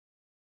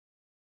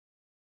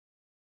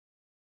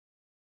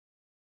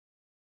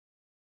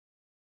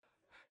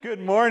Good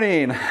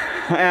morning,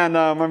 and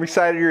I'm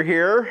excited you're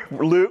here.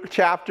 Luke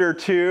chapter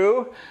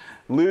 2,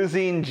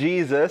 losing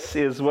Jesus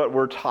is what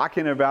we're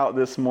talking about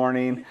this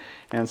morning,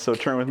 and so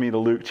turn with me to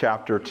Luke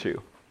chapter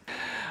 2.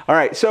 All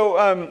right, so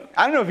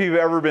I don't know if you've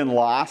ever been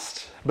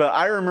lost, but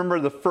I remember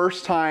the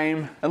first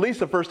time, at least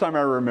the first time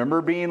I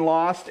remember being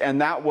lost,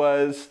 and that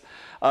was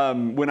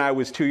when I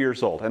was 2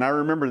 years old. And I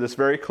remember this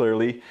very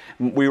clearly.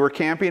 We were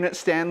camping at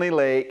Stanley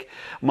Lake.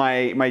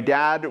 My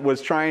dad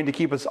was trying to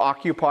keep us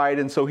occupied,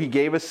 and so he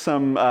gave us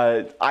some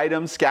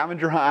items,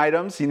 scavenger hunt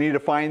items. You need to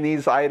find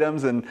these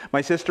items. And my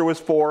sister was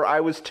 4,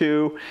 I was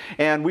 2,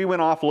 and we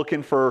went off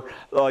looking for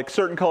like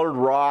certain colored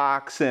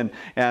rocks and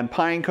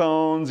pine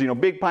cones,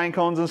 big pine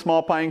cones and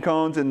small pine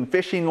cones, and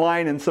fishing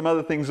line and some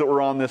other things that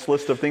were on this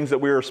list of things that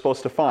we were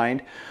supposed to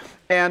find.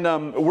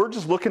 And we're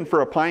just looking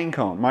for a pine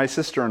cone, my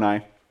sister and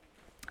I.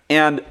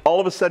 And all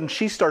of a sudden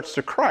she starts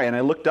to cry, and I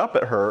looked up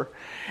at her,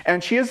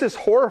 and she has this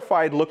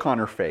horrified look on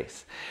her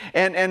face.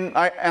 And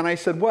I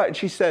said, "What?" And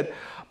she said,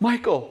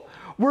 "Michael,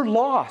 we're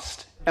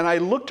lost." And I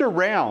looked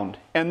around,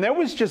 and there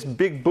was just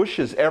big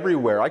bushes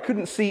everywhere. I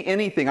couldn't see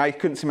anything. I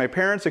couldn't see my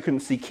parents. I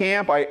couldn't see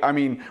camp. I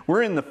mean,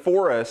 we're in the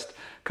forest,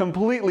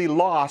 completely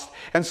lost.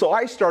 And so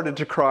I started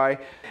to cry.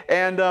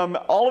 And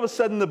all of a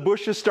sudden, the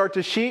bushes start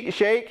to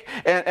shake,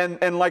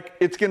 and like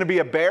it's going to be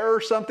a bear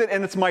or something.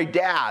 And it's my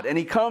dad. And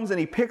he comes and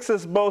he picks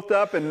us both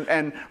up.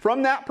 And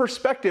from that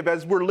perspective,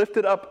 as we're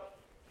lifted up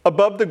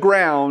above the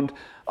ground,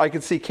 I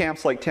could see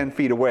camp's like 10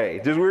 feet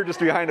away. We were just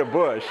behind a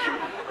bush.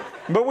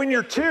 But when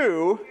you're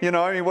 2,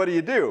 what do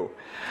you do?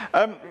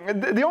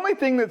 The only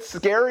thing that's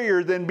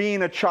scarier than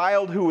being a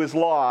child who is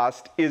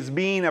lost is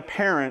being a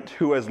parent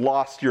who has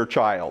lost your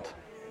child.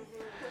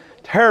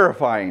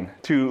 Terrifying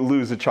to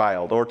lose a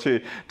child, or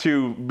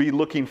to be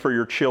looking for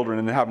your children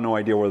and have no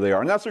idea where they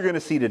are. And that's what we're going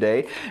to see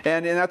today.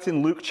 And that's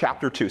in Luke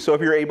chapter 2. So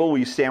if you're able, will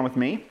you stand with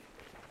me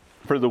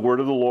for the word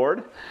of the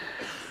Lord?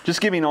 Just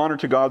giving honor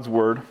to God's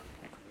word.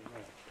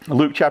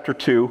 Luke chapter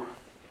 2.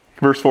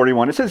 Verse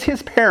 41, it says,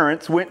 his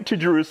parents went to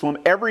Jerusalem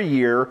every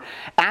year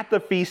at the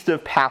feast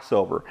of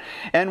Passover.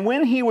 And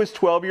when he was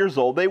 12 years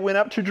old, they went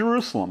up to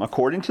Jerusalem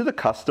according to the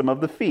custom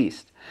of the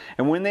feast.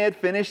 And when they had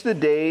finished the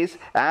days,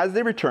 as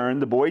they returned,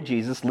 the boy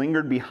Jesus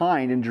lingered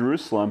behind in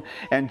Jerusalem,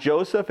 and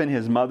Joseph and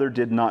his mother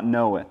did not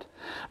know it.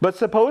 But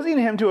supposing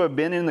him to have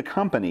been in the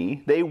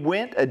company, they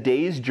went a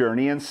day's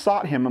journey and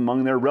sought him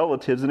among their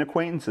relatives and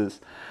acquaintances.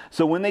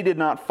 So when they did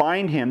not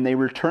find him, they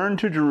returned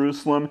to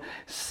Jerusalem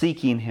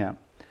seeking him.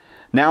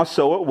 Now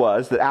so it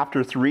was that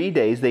after 3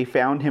 days they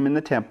found him in the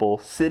temple,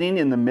 sitting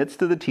in the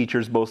midst of the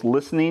teachers, both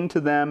listening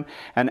to them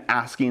and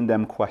asking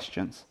them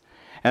questions.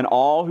 And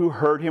all who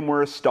heard him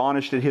were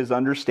astonished at his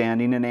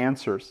understanding and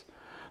answers.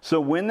 So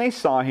when they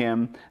saw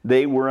him,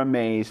 they were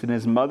amazed. And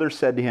his mother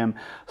said to him,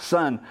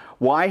 "Son,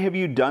 why have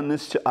you done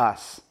this to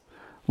us?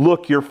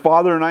 Look, your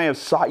father and I have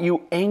sought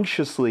you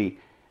anxiously."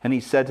 And he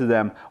said to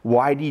them,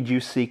 "Why did you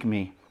seek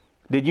me?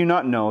 Did you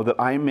not know that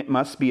I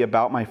must be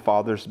about my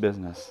father's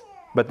business?"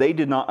 But they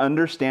did not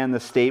understand the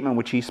statement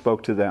which he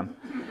spoke to them.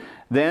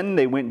 Then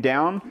he went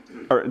down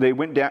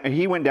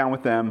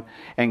with them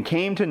and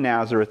came to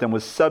Nazareth and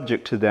was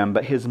subject to them.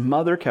 But his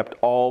mother kept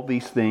all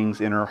these things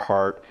in her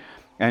heart.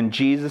 And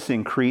Jesus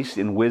increased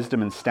in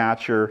wisdom and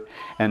stature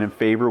and in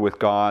favor with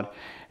God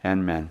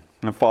and men.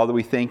 And Father,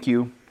 we thank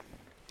you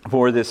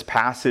for this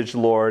passage,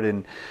 Lord,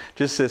 and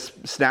just this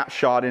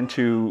snapshot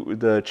into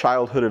the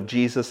childhood of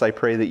Jesus. I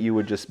pray that you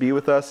would just be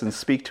with us and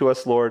speak to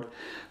us, Lord,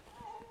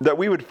 that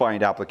we would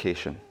find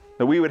application,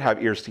 that we would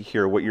have ears to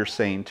hear what you're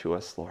saying to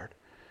us, Lord.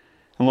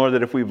 And Lord,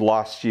 that if we've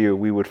lost you,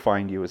 we would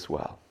find you as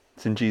well.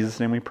 It's in Jesus'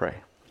 name we pray.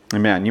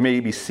 Amen. You may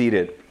be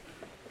seated.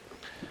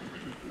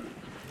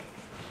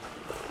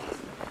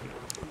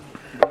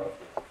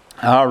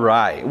 All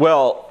right.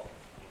 Well,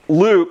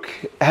 Luke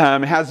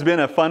has been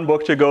a fun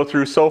book to go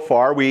through so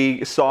far.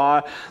 We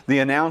saw the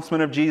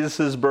announcement of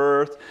Jesus'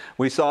 birth.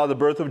 We saw the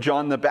birth of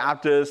John the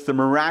Baptist, the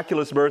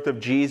miraculous birth of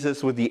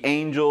Jesus with the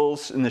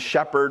angels and the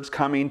shepherds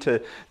coming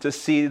to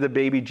see the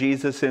baby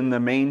Jesus in the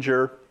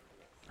manger.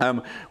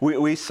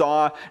 We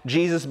saw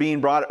Jesus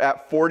being brought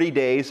at 40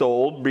 days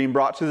old, being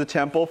brought to the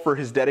temple for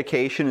his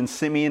dedication, and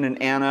Simeon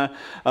and Anna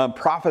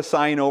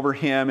prophesying over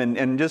him.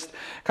 And just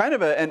kind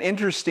of an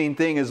interesting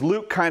thing is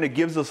Luke kind of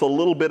gives us a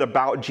little bit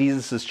about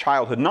Jesus'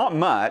 childhood. Not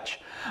much,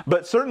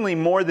 but certainly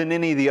more than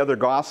any of the other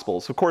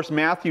Gospels. Of course,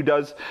 Matthew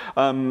does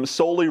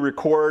solely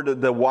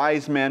record the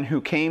wise men who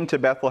came to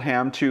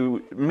Bethlehem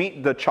to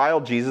meet the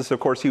child Jesus.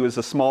 Of course, he was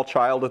a small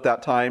child at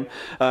that time,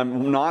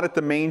 not at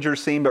the manger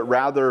scene, but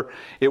rather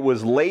it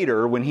was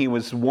later when he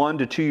was 1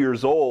 to 2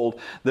 years old,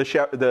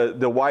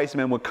 the wise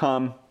men would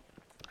come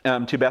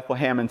to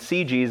Bethlehem and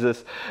see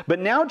Jesus. But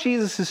now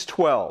Jesus is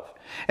 12.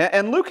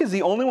 And Luke is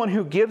the only one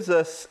who gives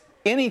us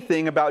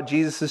anything about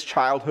Jesus'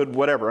 childhood,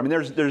 whatever. I mean,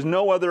 there's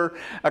no other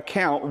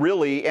account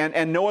really,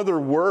 and no other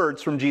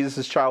words from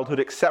Jesus' childhood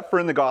except for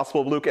in the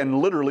Gospel of Luke, and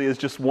literally is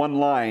just one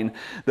line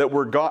that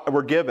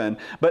we're given.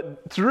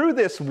 But through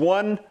this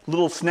one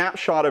little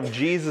snapshot of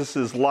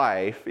Jesus'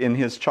 life in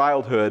his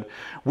childhood,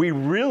 we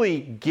really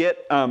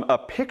get a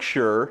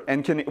picture,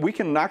 and we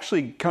can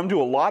actually come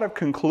to a lot of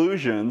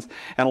conclusions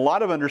and a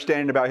lot of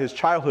understanding about his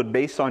childhood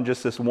based on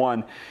just this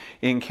one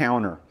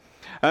encounter.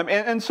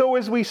 And so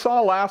as we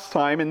saw last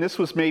time, and this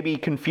was maybe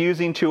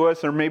confusing to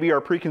us, or maybe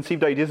our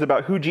preconceived ideas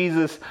about who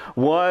Jesus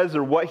was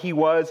or what he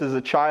was as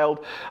a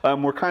child,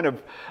 were kind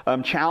of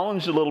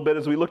challenged a little bit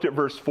as we looked at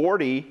verse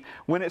 40,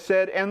 when it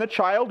said, "And the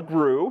child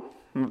grew,"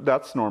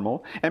 that's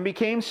normal, "and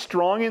became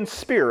strong in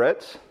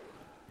spirit."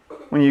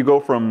 When you go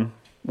from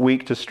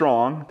weak to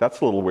strong,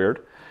 that's a little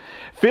weird.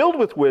 "Filled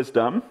with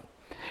wisdom,"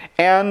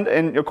 and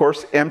of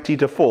course empty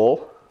to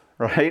full,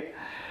 right?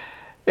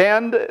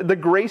 "And the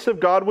grace of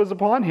God was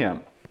upon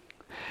him."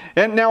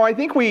 And now I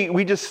think we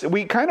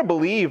kind of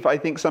believe, I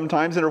think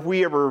sometimes, and if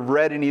we ever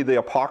read any of the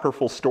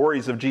apocryphal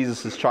stories of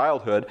Jesus'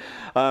 childhood,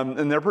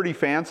 and they're pretty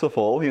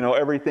fanciful,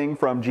 everything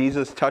from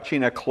Jesus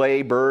touching a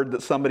clay bird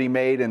that somebody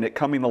made and it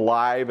coming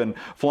alive and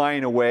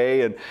flying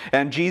away,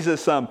 and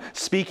Jesus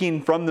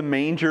speaking from the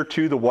manger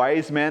to the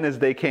wise men as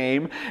they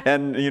came,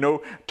 and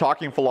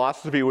talking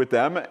philosophy with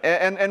them.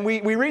 And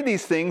we read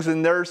these things,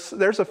 and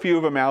there's a few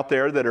of them out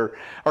there that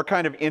are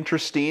kind of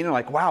interesting, and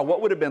like, wow,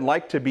 what would it have been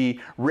like to be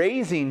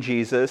raising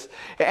Jesus?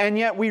 And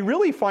yet we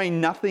really find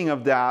nothing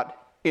of that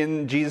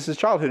in Jesus'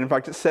 childhood. In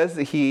fact, it says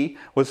that he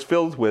was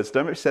filled with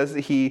wisdom. It says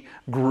that he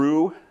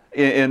grew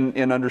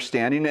in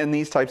understanding and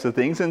these types of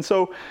things. And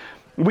so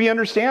we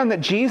understand that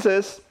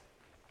Jesus,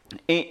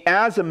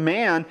 as a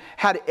man,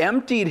 had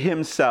emptied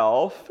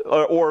himself,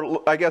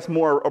 or I guess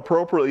more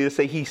appropriately to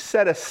say, he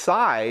set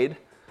aside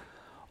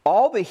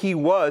all that he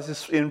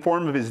was in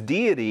form of his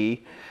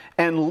deity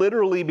and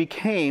literally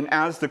became,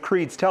 as the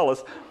creeds tell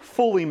us,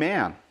 fully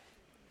man.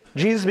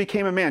 Jesus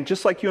became a man,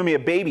 just like you and me, a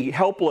baby,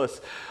 helpless,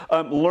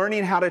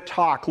 learning how to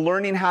talk,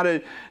 learning how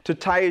to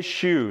tie his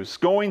shoes,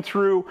 going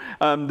through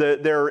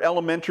their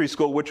elementary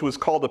school, which was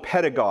called a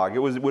pedagogue. It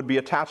would be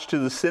attached to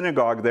the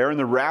synagogue there, and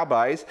the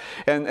rabbis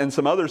and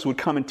some others would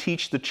come and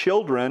teach the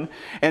children.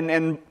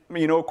 And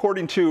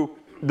according to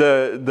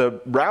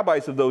the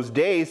rabbis of those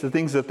days, the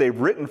things that they've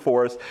written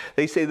for us,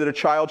 they say that a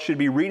child should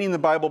be reading the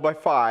Bible by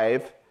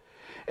 5,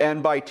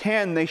 and by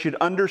 10 they should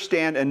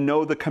understand and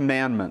know the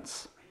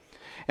commandments.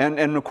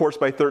 And of course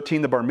by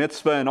 13 the bar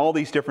mitzvah and all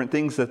these different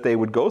things that they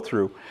would go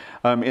through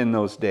in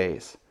those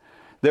days.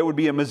 There would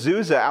be a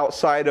mezuzah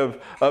outside of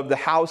the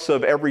house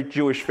of every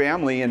Jewish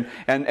family, and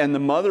the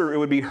mother, it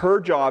would be her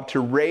job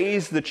to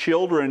raise the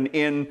children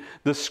in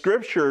the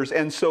scriptures.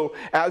 And so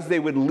as they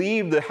would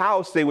leave the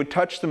house, they would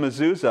touch the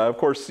mezuzah. Of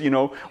course,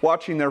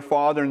 watching their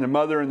father and their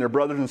mother and their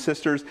brothers and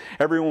sisters,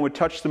 everyone would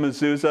touch the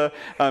mezuzah.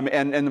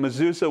 And the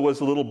mezuzah was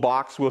a little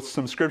box with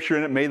some scripture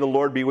in it. May the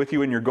Lord be with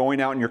you when you're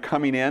going out and you're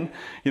coming in.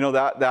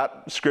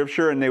 That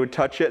scripture, and they would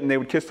touch it and they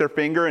would kiss their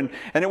finger. And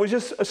it was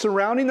just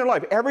surrounding their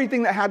life.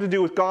 Everything that had to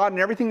do with God and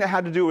everything that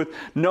had to do with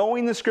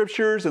knowing the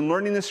scriptures and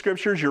learning the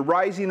scriptures, you're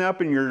rising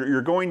up and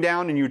you're going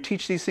down and you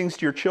teach these things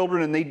to your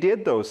children, and they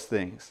did those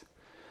things.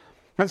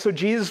 And so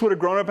Jesus would have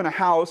grown up in a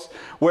house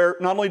where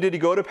not only did he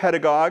go to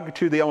pedagogue,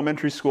 to the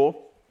elementary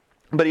school,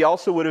 but he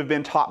also would have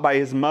been taught by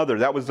his mother.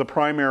 That was the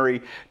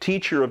primary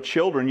teacher of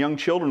children. Young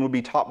children would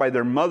be taught by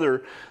their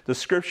mother the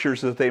scriptures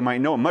that they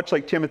might know, much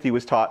like Timothy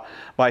was taught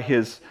by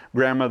his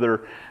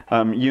grandmother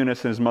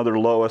Eunice and his mother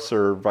Lois,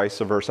 or vice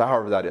versa,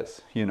 however that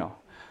is,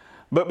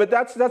 But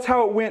that's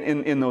how it went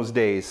in those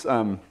days,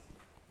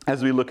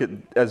 as we look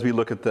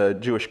at the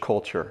Jewish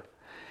culture.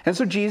 And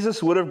so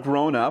Jesus would have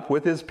grown up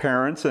with his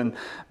parents and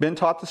been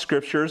taught the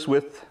scriptures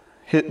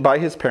by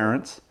his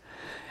parents.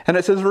 And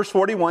it says, verse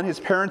 41, his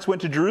parents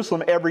went to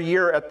Jerusalem every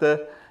year at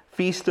the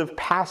feast of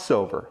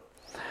Passover.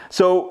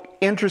 So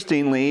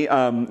interestingly,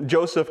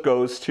 Joseph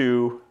goes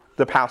to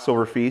the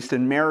Passover feast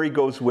and Mary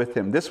goes with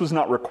him. This was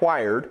not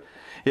required.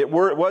 It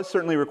was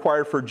certainly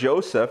required for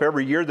Joseph.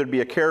 Every year there'd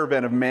be a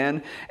caravan of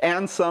men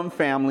and some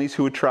families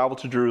who would travel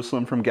to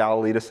Jerusalem from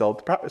Galilee to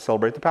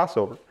celebrate the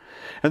Passover.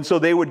 And so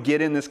they would get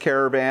in this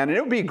caravan, and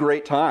it would be a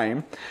great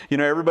time.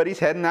 Everybody's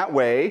heading that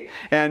way.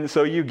 And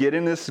so you get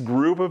in this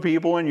group of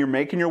people, and you're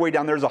making your way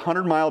down. There's a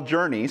 100-mile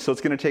journey, so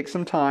it's going to take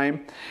some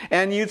time.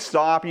 And you'd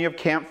stop, and you have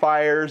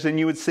campfires, and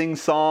you would sing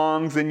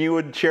songs, and you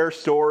would share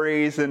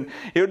stories. And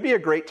it would be a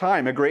great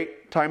time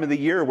of the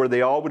year where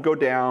they all would go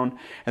down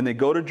and they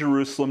go to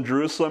Jerusalem.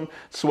 Jerusalem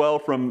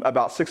swelled from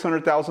about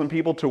 600,000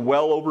 people to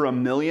well over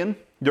 1 million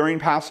during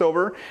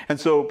Passover. And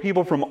so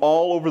people from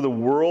all over the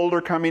world are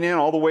coming in,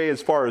 all the way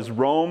as far as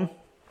Rome,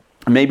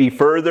 maybe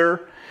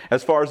further,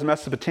 as far as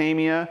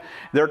Mesopotamia.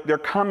 They're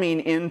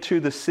coming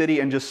into the city,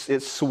 and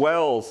it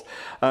swells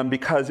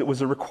because it was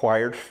a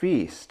required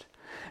feast.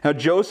 Now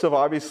Joseph,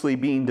 obviously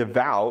being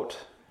devout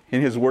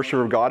in his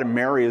worship of God, and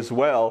Mary as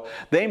well,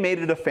 they made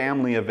it a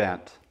family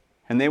event.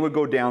 And they would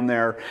go down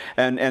there,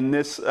 and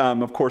this,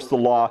 of course, the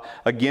law,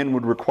 again,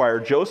 would require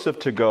Joseph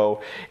to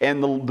go.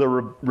 And the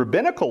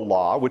rabbinical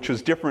law, which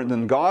was different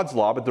than God's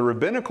law, but the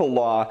rabbinical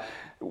law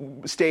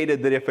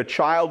stated that if a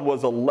child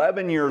was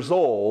 11 years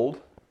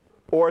old,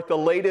 or at the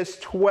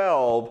latest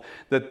 12,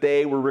 that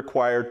they were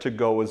required to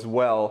go as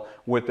well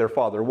with their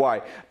father.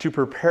 Why? To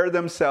prepare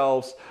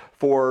themselves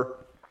for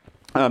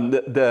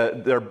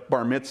their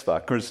bar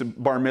mitzvah. Because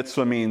bar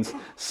mitzvah means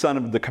son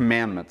of the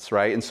commandments,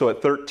 right? And so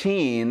at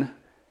 13...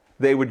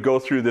 they would go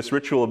through this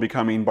ritual of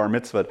becoming bar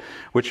mitzvah,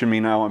 which would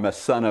mean now I'm a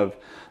son of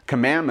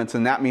commandments,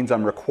 and that means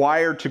I'm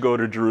required to go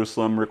to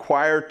Jerusalem,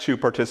 required to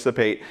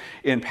participate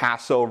in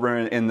Passover,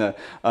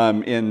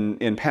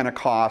 in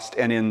Pentecost,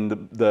 and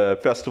in the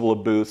Festival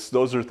of Booths.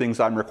 Those are things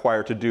I'm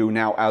required to do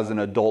now as an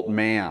adult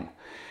man.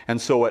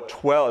 And so at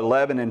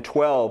 11 and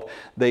 12,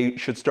 they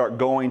should start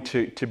going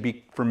to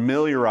be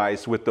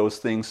familiarized with those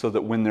things so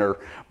that when they're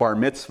bar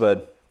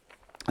mitzvah,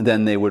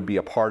 then they would be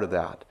a part of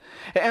that.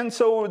 And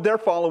so they're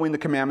following the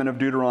commandment of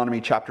Deuteronomy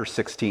chapter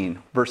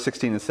 16, verse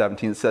 16 and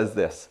 17. It says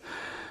this: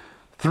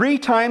 3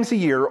 times a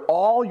year,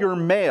 all your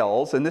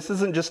males, and this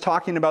isn't just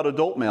talking about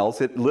adult males,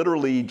 it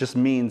literally just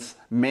means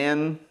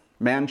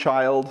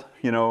man-child,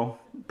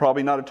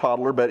 probably not a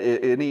toddler, but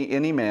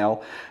any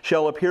male,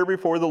 shall appear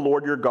before the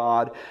Lord your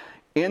God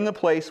in the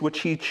place which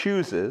he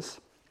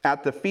chooses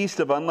at the feast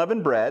of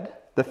unleavened bread,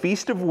 the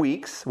Feast of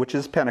Weeks, which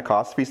is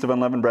Pentecost. Feast of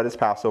Unleavened Bread is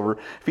Passover.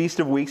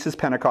 Feast of Weeks is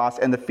Pentecost,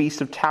 and the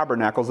Feast of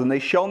Tabernacles. And they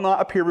shall not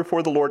appear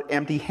before the Lord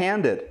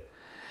empty-handed.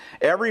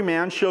 Every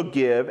man shall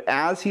give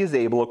as he is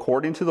able,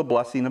 according to the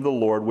blessing of the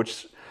Lord,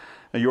 which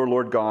your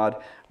Lord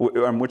God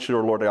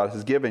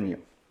has given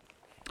you.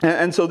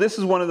 And so this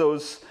is one of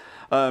those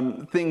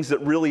things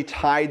that really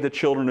tied the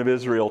children of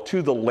Israel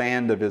to the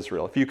land of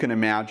Israel, if you can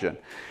imagine.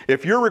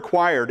 If you're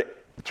required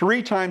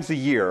 3 times a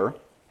year,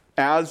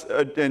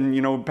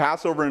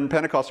 Passover and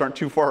Pentecost aren't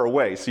too far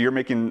away, so you're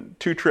making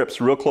 2 trips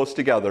real close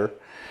together.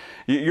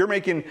 You're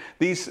making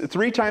these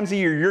 3 times a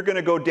year, you're going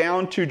to go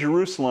down to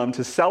Jerusalem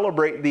to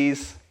celebrate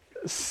these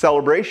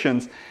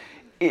celebrations.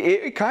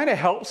 It kind of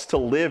helps to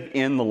live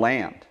in the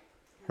land,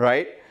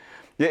 right?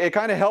 It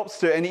kind of helps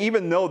to, and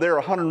even though they're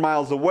 100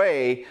 miles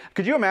away,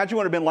 could you imagine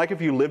what it would have been like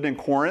if you lived in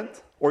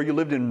Corinth or you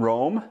lived in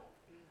Rome?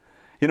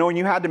 When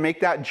you had to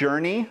make that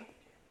journey,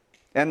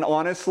 and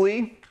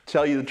honestly,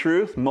 tell you the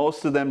truth,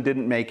 most of them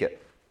didn't make it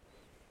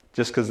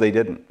just because they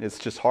didn't. It's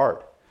just hard.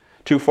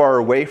 Too far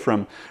away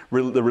from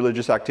the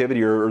religious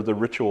activity or the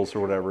rituals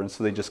or whatever, and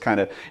so they just kind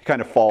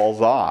of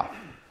falls off.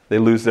 They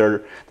lose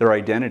their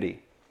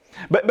identity.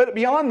 But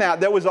beyond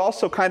that, there was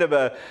also kind of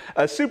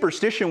a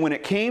superstition when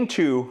it came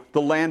to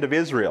the land of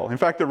Israel. In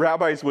fact, the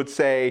rabbis would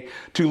say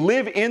to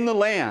live in the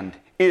land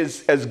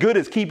is as good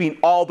as keeping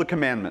all the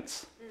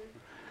commandments.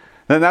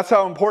 And that's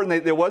how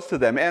important it was to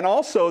them. And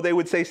also they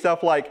would say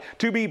stuff like,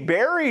 to be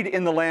buried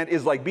in the land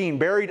is like being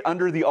buried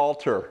under the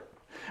altar.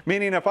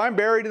 Meaning if I'm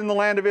buried in the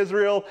land of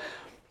Israel,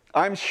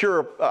 I'm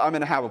sure I'm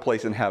going to have a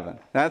place in heaven.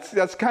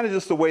 That's kind of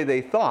just the way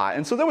they thought.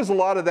 And so there was a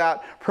lot of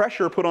that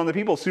pressure put on the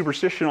people,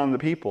 superstition on the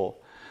people.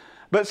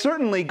 But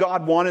certainly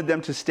God wanted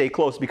them to stay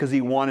close because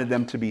he wanted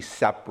them to be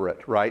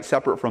separate, right?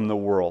 Separate from the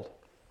world.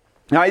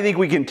 Now, I think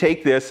we can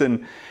take this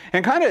and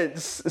kind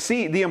of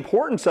see the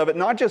importance of it,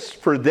 not just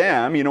for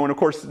them, and of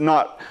course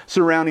not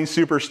surrounding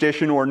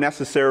superstition or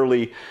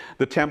necessarily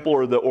the temple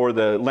or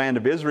the land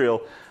of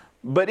Israel,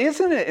 but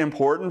isn't it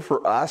important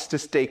for us to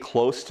stay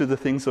close to the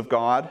things of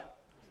God?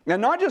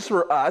 And not just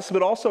for us,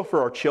 but also for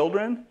our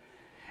children,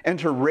 and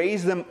to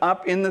raise them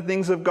up in the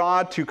things of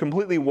God, to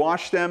completely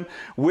wash them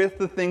with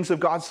the things of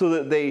God so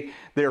that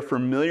they're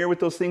familiar with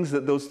those things,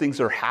 that those things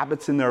are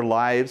habits in their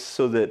lives,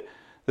 so that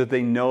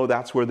they know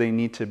that's where they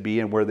need to be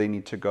and where they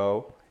need to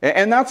go.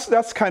 And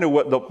that's kind of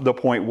what the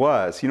point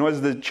was.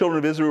 As the children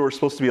of Israel were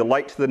supposed to be a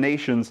light to the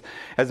nations,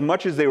 as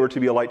much as they were to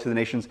be a light to the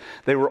nations,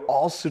 they were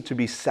also to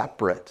be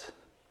separate,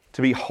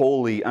 to be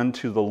holy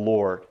unto the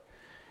Lord.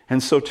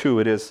 And so too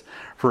it is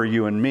for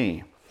you and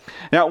me.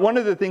 Now, one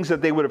of the things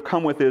that they would have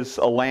come with is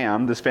a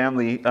lamb. This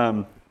family,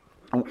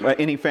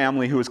 any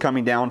family who was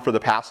coming down for the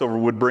Passover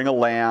would bring a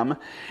lamb,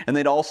 and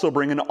they'd also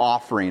bring an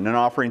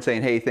offering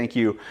saying, hey, thank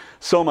you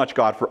so much,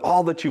 God, for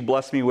all that you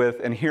blessed me with,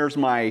 and here's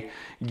my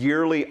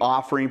yearly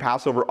offering,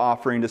 Passover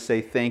offering, to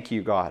say thank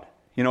you, God.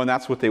 And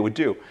that's what they would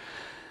do.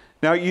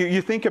 Now,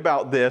 you think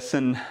about this,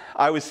 and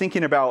I was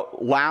thinking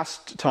about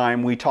last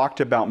time we talked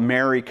about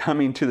Mary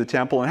coming to the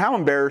temple, and how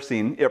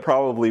embarrassing it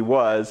probably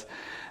was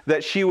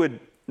that she would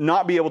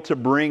not be able to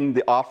bring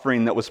the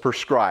offering that was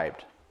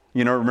prescribed.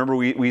 Remember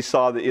we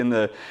saw that in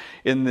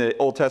the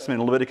Old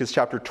Testament, in Leviticus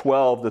chapter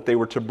 12, that they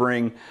were to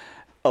bring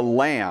a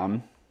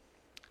lamb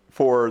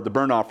for the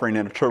burnt offering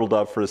and a turtle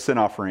dove for the sin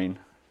offering.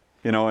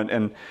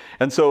 And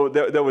so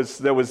there was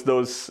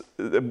those,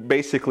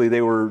 basically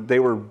they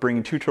were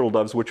bringing 2 turtle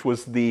doves, which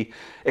was the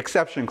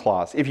exception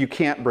clause. If you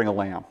can't bring a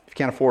lamb, if you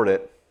can't afford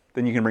it,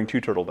 then you can bring 2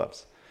 turtle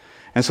doves.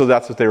 And so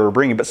that's what they were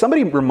bringing. But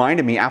somebody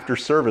reminded me after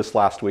service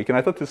last week, and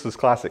I thought this was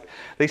classic.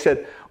 They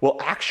said, well,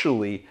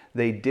 actually,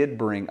 they did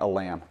bring a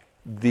lamb.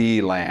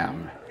 The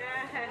lamb.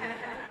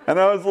 And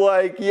I was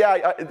like,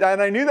 yeah,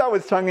 and I knew that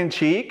was tongue in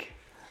cheek,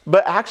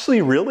 but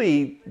actually,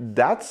 really,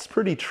 that's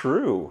pretty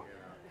true.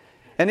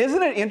 And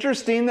isn't it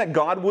interesting that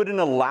God wouldn't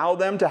allow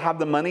them to have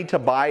the money to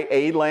buy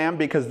a lamb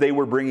because they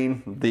were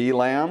bringing the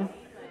lamb?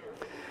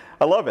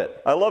 I love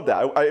it. I love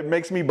that. It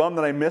makes me bummed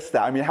that I missed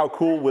that. I mean, how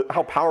cool,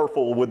 how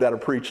powerful would that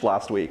have preached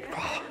last week?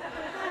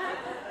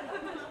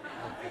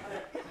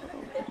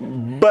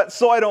 But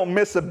so I don't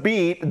miss a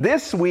beat,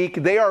 this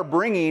week they are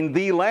bringing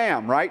the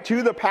lamb, right,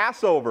 to the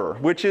Passover,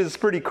 which is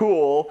pretty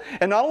cool.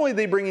 And not only are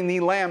they bringing the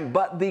lamb,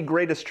 but the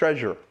greatest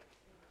treasure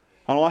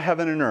on all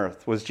heaven and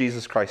earth was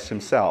Jesus Christ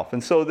himself.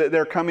 And so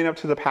they're coming up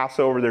to the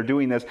Passover, they're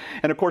doing this.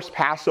 And of course,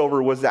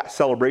 Passover was that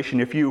celebration.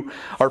 If you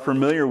are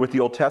familiar with the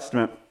Old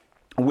Testament,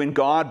 when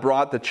God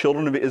brought the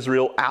children of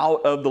Israel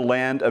out of the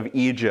land of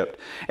Egypt.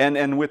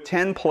 And with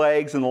 10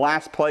 plagues, and the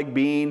last plague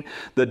being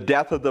the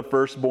death of the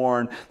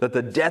firstborn, that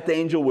the death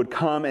angel would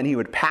come and he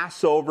would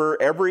pass over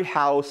every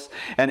house.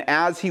 And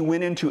as he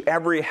went into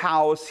every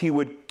house, he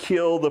would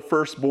kill the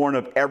firstborn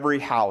of every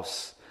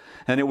house.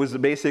 And it was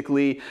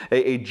basically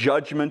a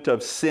judgment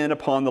of sin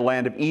upon the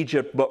land of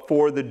Egypt. But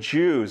for the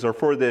Jews, or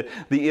for the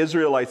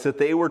Israelites, that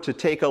they were to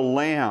take a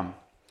lamb,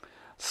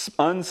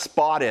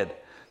 unspotted,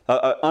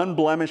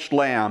 unblemished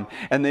lamb,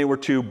 and they were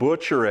to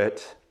butcher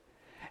it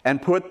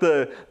and put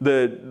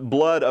the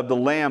blood of the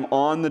lamb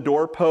on the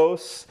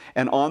doorposts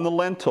and on the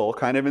lintel,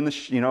 kind of in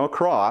the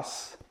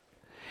across,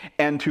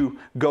 and to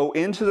go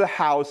into the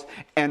house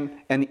and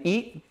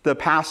eat the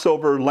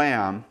Passover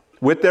lamb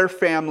with their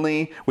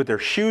family, with their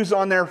shoes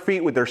on their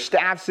feet, with their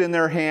staffs in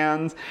their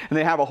hands. And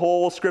they have a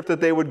whole script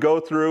that they would go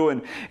through,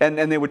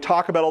 and they would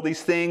talk about all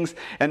these things.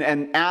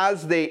 And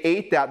as they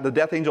ate that, the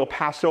death angel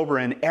passed over,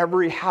 and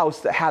every house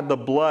that had the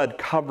blood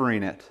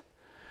covering it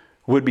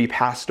would be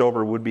passed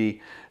over, would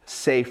be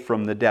safe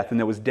from the death. And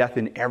there was death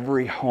in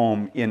every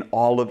home in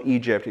all of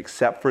Egypt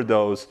except for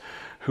those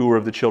who were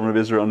of the children of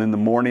Israel. And in the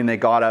morning they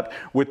got up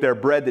with their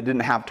bread that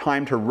didn't have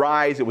time to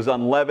rise. It was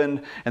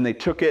unleavened, and they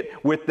took it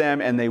with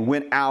them, and they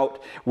went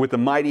out with the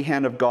mighty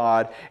hand of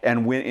God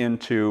and went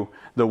into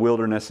the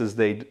wilderness as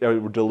they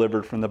were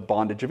delivered from the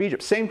bondage of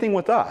Egypt. Same thing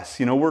with us.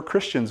 We're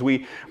Christians.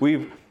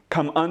 We've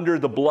come under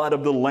the blood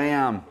of the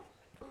Lamb,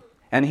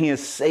 and he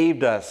has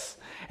saved us.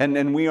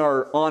 And we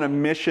are on a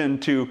mission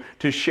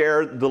to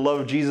share the love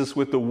of Jesus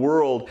with the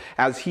world,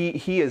 as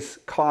he has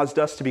caused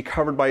us to be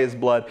covered by his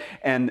blood,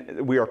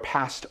 and we are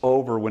passed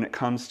over when it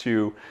comes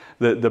to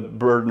the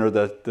burden or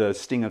the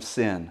sting of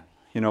sin.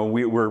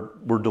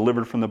 We're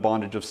delivered from the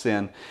bondage of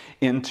sin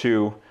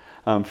into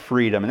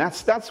freedom. And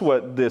that's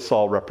what this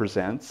all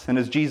represents. And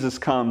as Jesus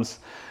comes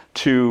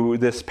to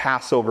this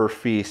Passover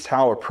feast,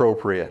 how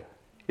appropriate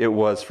it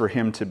was for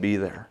him to be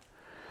there.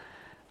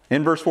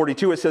 In verse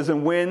 42 it says,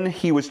 "And when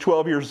he was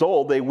 12 years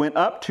old, they went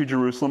up to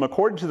Jerusalem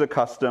according to the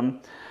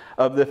custom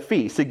of the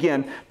feast."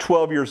 Again,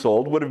 12 years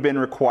old would have been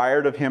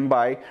required of him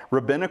by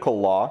rabbinical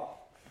law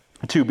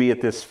to be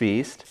at this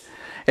feast.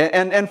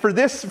 And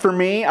for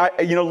me,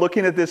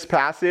 looking at this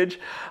passage,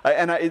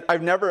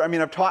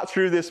 I've taught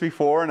through this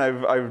before, and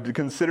I've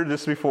considered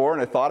this before,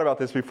 and I thought about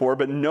this before,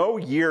 but no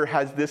year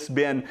has this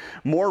been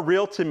more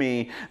real to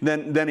me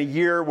than a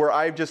year where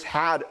I've just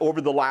had,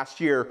 over the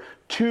last year,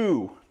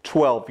 2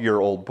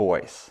 12-year-old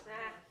boys.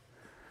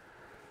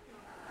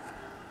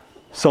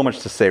 So much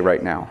to say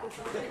right now.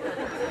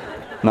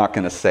 Not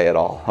going to say it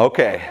all.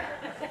 Okay.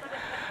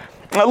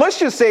 Let's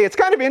just say it's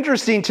kind of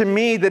interesting to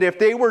me that if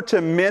they were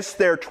to miss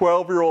their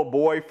 12-year-old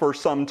boy for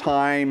some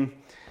time,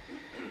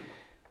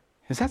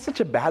 is that such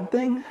a bad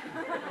thing?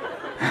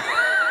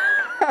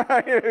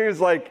 He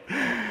was like,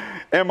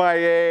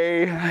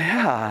 MIA,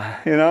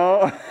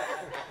 yeah,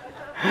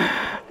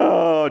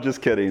 Oh,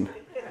 just kidding.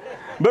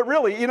 But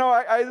really,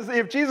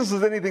 if Jesus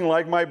was anything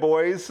like my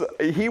boys,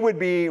 he would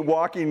be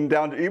walking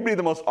down, he'd be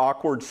the most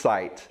awkward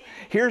sight.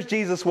 Here's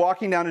Jesus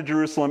walking down to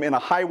Jerusalem in a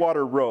high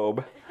water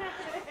robe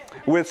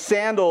with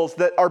sandals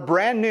that are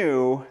brand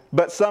new,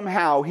 but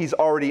somehow he's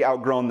already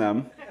outgrown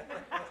them.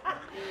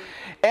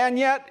 And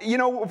yet,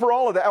 for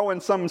all of that,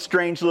 and some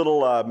strange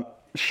little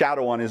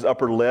shadow on his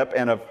upper lip,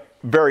 and a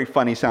very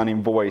funny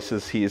sounding voice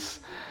as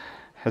he's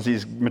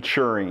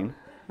maturing.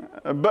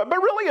 But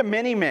really a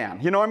mini man,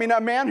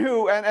 a man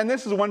who, and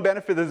this is one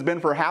benefit that's been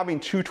for having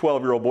 2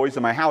 12-year-old boys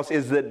in my house,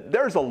 is that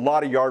there's a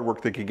lot of yard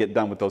work that could get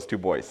done with those 2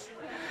 boys.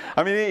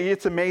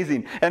 It's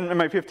amazing. And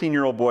my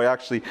 15-year-old boy,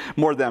 actually,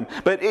 more them.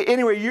 But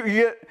anyway,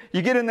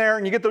 you get in there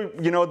and you get the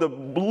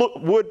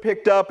wood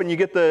picked up, and you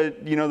get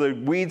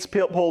the weeds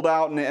pulled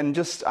out, and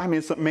just,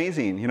 it's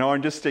amazing. I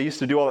used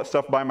to do all that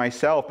stuff by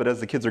myself, but as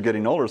the kids are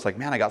getting older, it's like,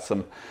 man, I got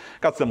some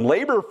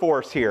labor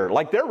force here.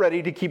 Like, they're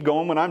ready to keep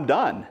going when I'm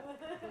done.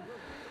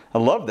 I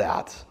love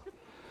that.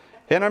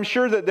 And I'm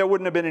sure that there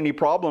wouldn't have been any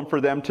problem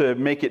for them to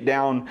make it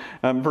down,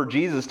 for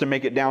Jesus to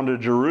make it down to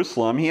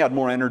Jerusalem. He had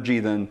more energy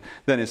than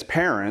his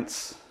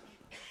parents,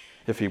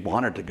 if he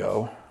wanted to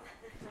go.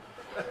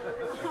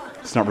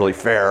 It's not really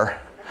fair.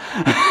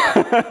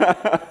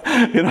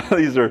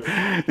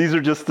 These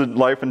are just the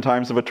life and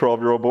times of a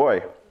 12-year-old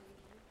boy.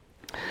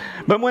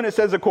 But when it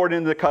says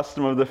according to the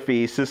custom of the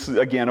feast, this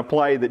again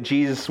applied that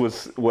Jesus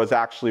was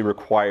actually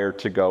required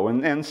to go,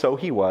 and so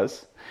he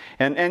was.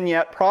 And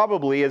yet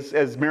probably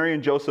as Mary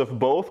and Joseph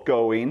both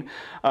going,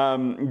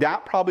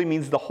 that probably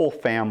means the whole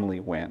family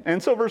went.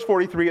 And so verse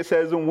 43 it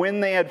says, and when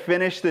they had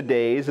finished the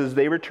days, as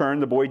they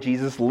returned, the boy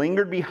Jesus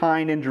lingered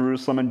behind in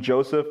Jerusalem, and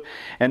Joseph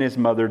and his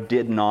mother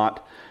did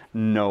not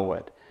know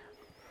it.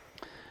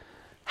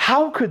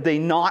 How could they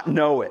not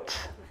know it?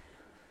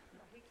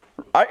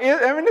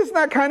 I mean, isn't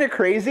that kind of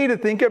crazy to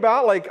think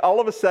about? Like all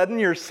of a sudden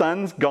your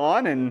son's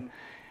gone and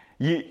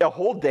a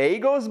whole day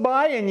goes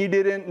by and you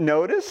didn't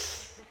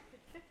notice?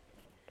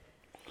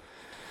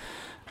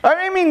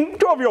 I mean,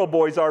 12-year-old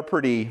boys are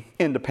pretty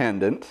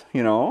independent,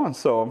 and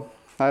so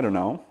I don't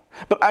know.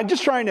 But I'm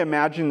just trying to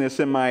imagine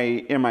this in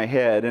my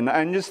head, and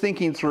I'm just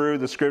thinking through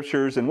the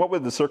scriptures and what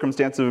would the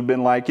circumstances have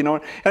been like, And I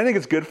think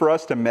it's good for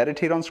us to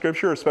meditate on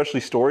scripture,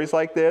 especially stories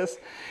like this,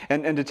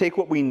 and to take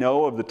what we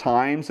know of the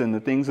times and the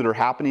things that are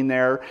happening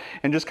there,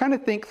 and just kind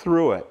of think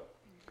through it.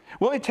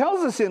 Well, it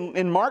tells us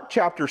in Mark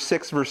chapter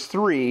 6, verse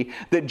 3,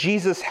 that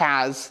Jesus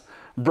has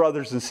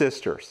brothers and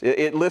sisters.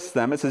 It lists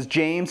them. It says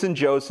James and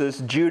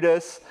Joseph,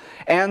 Judas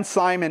and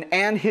Simon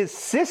and his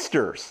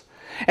sisters.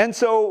 And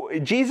so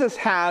Jesus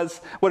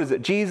has,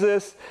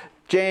 Jesus,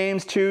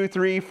 James, 2,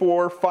 3,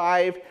 4,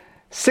 5,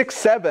 6,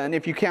 7,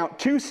 if you count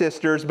 2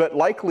 sisters, but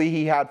likely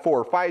he had 4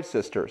 or 5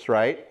 sisters,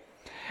 right?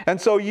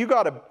 And so you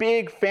got a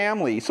big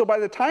family. So by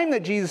the time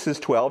that Jesus is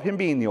 12, him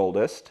being the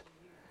oldest,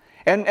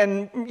 and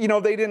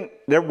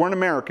they weren't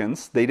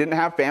Americans. They didn't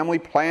have family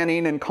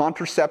planning and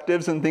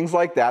contraceptives and things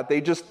like that.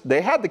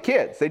 They had the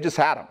kids. They just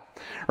had them,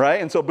 right?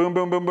 And so boom,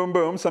 boom, boom, boom,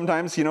 boom.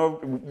 Sometimes,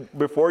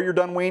 before you're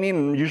done weaning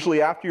and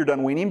usually after you're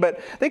done weaning.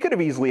 But they could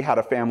have easily had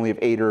a family of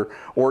 8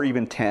 or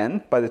even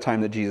 10 by the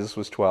time that Jesus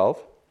was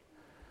 12.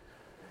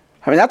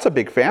 I mean, that's a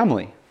big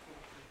family.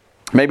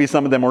 Maybe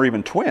some of them were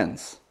even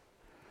twins.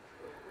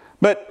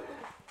 But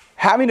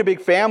having a big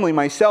family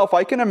myself,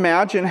 I can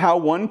imagine how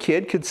one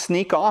kid could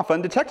sneak off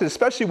undetected,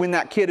 especially when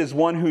that kid is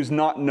one who's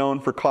not known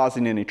for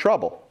causing any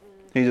trouble.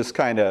 He's just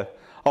kind of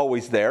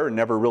always there and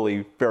never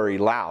really very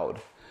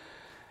loud.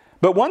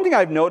 But one thing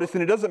I've noticed,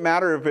 and it doesn't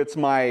matter if it's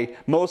my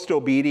most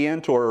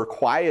obedient or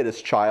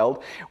quietest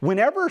child,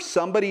 whenever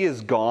somebody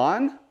is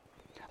gone,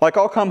 like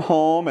I'll come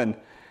home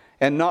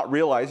and not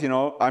realize,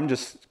 I'm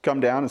just come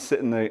down and sit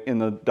in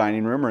the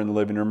dining room or in the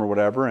living room or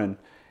whatever, and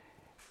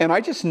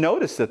I just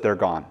notice that they're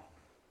gone.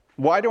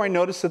 Why do I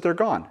notice that they're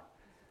gone?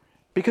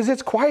 Because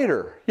it's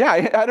quieter. Yeah,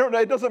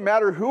 it doesn't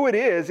matter who it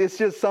is. It's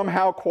just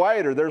somehow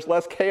quieter. There's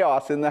less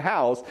chaos in the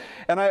house.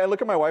 And I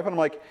look at my wife and I'm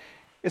like,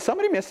 is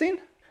somebody missing?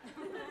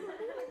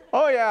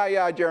 Oh,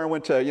 yeah, Jaron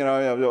went to,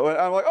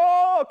 I'm like,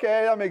 oh,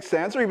 okay, that makes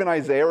sense. Or even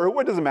Isaiah,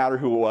 or it doesn't matter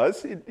who it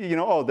was.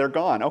 They're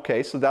gone.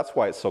 Okay, so that's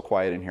why it's so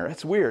quiet in here.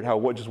 It's weird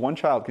how just one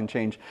child can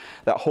change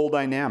that whole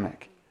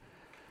dynamic.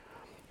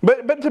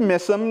 But to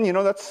miss them,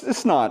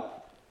 it's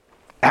not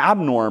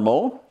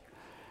abnormal.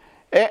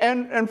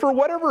 And for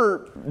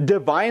whatever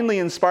divinely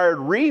inspired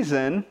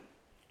reason,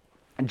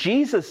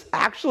 Jesus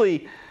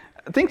actually,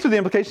 think through the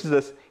implications of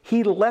this,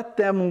 he let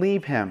them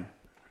leave him.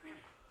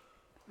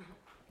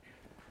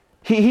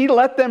 He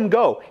let them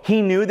go.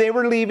 He knew they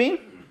were leaving.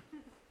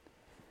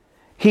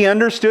 He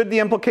understood the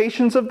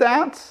implications of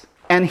that,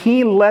 and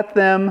he let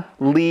them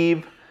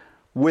leave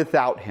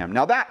without him.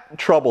 Now that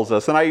troubles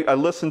us, and I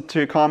listened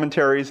to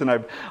commentaries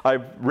and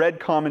I've read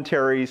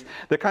commentaries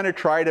that kind of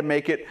try to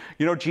make it,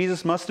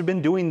 Jesus must have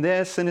been doing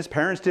this and his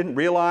parents didn't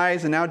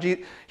realize, and now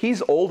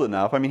he's old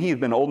enough. I mean, he's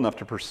been old enough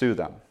to pursue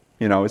them.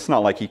 It's not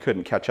like he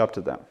couldn't catch up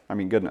to them. I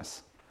mean,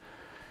 goodness.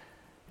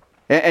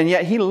 And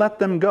yet he let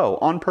them go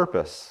on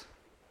purpose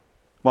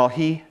while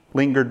he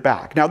lingered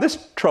back. Now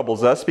this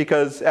troubles us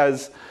because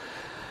as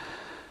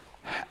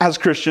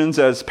Christians,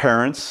 as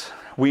parents,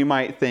 we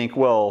might think,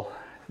 well,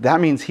 that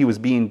means he was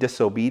being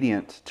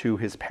disobedient to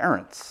his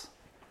parents.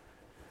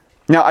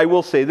 Now, I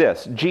will say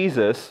this.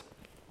 Jesus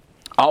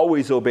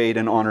always obeyed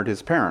and honored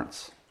his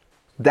parents.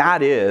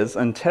 That is,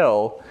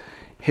 until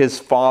his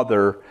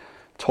father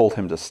told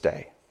him to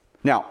stay.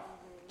 Now,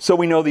 so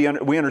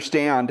we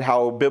understand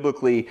how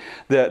biblically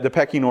the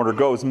pecking order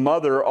goes.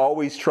 Mother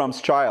always trumps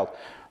child.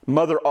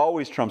 Mother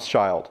always trumps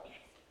child.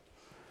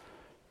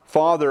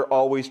 Father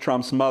always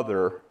trumps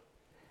mother.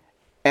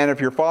 And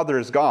if your father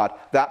is God,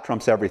 that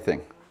trumps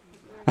everything.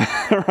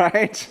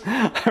 Right?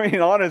 I mean,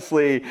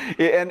 honestly,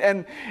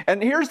 and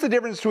here's the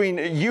difference between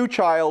you,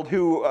 child,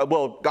 who,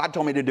 God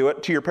told me to do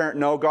it, to your parent.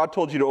 No, God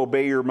told you to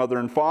obey your mother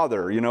and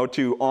father,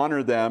 to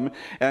honor them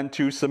and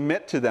to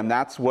submit to them.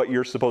 That's what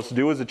you're supposed to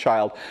do as a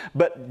child.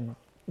 But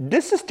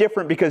this is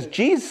different because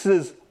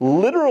Jesus'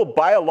 literal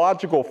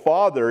biological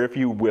father, if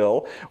you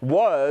will,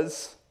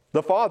 was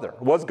the Father,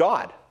 was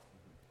God.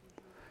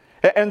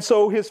 And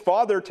so his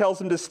father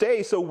tells him to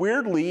stay. So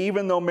weirdly,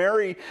 even though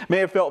Mary may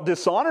have felt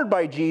dishonored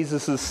by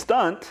Jesus'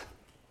 stunt,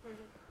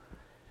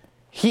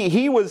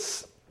 he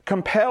was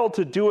compelled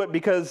to do it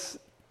because,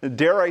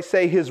 dare I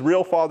say, his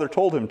real father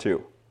told him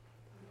to.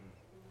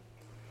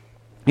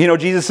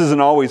 Jesus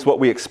isn't always what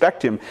we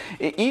expect him.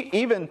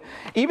 Even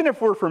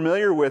if we're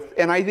familiar with,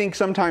 and I think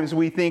sometimes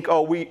we think,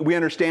 oh, we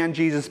understand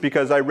Jesus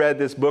because I read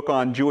this book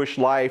on Jewish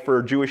life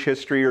or Jewish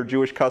history or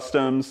Jewish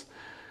customs.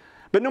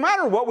 But no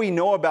matter what we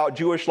know about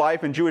Jewish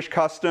life and Jewish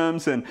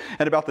customs and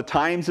about the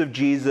times of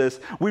Jesus,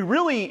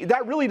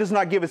 that really does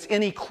not give us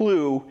any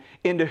clue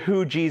into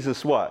who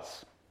Jesus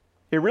was.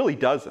 It really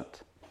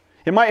doesn't.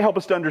 It might help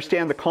us to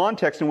understand the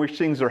context in which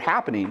things are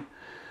happening.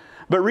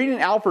 But reading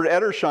Alfred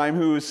Edersheim,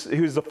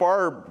 who's the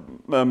far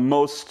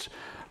most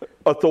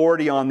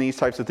authority on these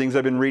types of things,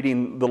 I've been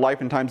reading The Life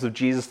and Times of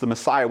Jesus the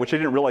Messiah, which I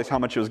didn't realize how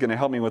much it was going to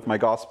help me with my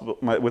gospel,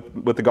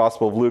 with the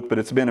Gospel of Luke, but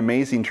it's been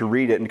amazing to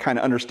read it and kind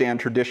of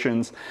understand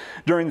traditions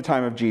during the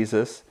time of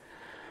Jesus.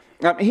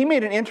 He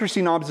made an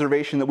interesting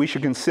observation that we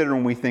should consider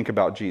when we think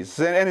about Jesus.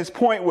 And his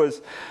point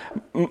was,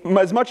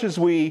 as much as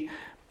we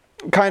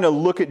kind of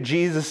look at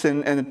Jesus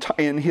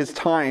in his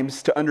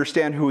times to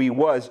understand who he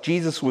was,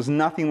 Jesus was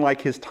nothing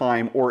like his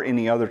time or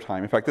any other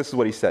time. In fact, this is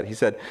what he said. He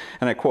said,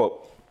 and I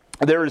quote,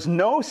 "There is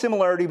no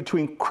similarity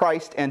between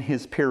Christ and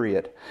his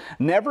period.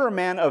 Never a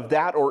man of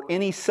that or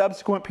any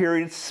subsequent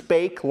period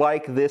spake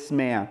like this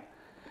man.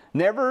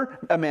 Never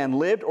a man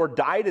lived or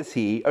died as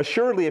he.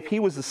 Assuredly, if he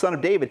was the son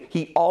of David,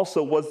 he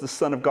also was the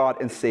Son of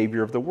God and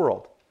Savior of the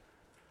world."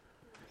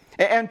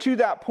 And to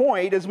that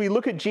point, as we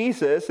look at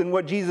Jesus and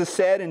what Jesus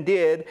said and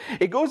did,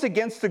 it goes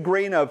against the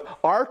grain of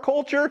our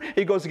culture,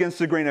 it goes against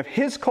the grain of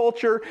his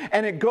culture,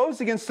 and it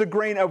goes against the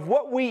grain of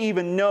what we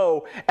even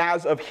know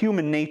as of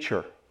human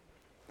nature.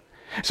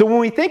 So when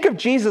we think of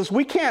Jesus,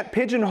 we can't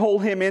pigeonhole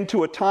him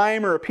into a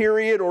time or a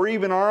period or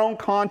even our own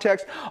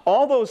context.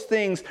 All those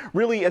things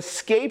really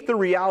escape the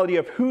reality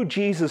of who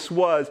Jesus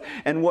was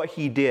and what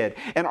he did.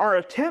 And our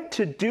attempt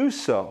to do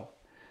so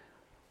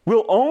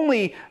will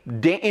only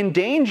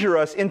endanger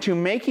us into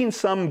making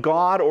some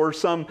God or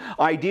some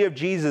idea of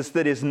Jesus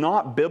that is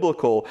not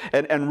biblical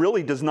and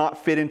really does not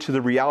fit into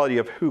the reality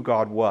of who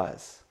God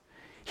was.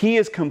 He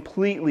is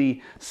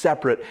completely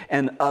separate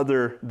and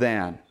other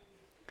than.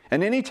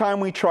 And anytime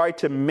we try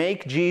to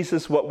make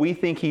Jesus what we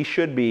think he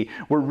should be,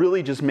 we're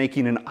really just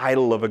making an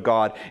idol of a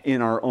God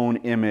in our own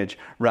image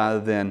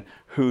rather than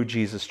who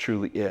Jesus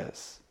truly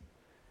is.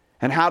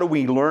 And how do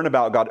we learn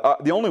about God?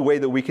 The only way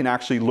that we can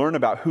actually learn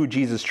about who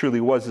Jesus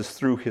truly was is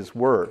through his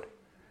word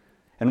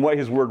and what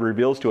his word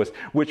reveals to us,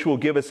 which will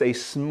give us a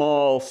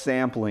small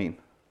sampling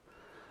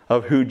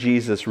of who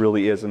Jesus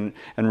really is and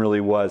really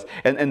was.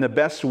 And the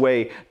best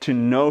way to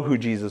know who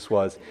Jesus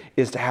was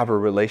is to have a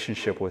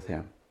relationship with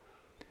him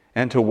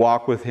and to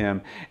walk with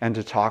him and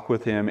to talk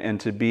with him and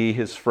to be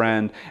his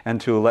friend and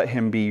to let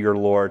him be your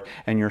Lord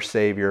and your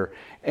Savior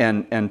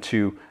and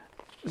to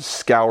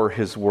scour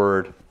his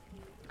word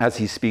as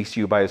he speaks to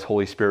you by his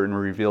Holy Spirit and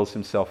reveals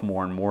himself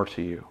more and more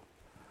to you.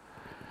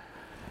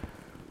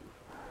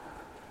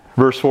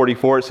 Verse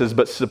 44, it says,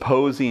 "But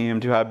supposing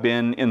him to have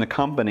been in the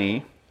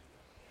company,"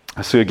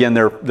 so again,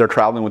 they're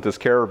traveling with this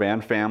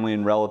caravan, family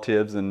and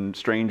relatives and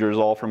strangers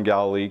all from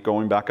Galilee,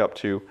 going back up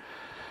to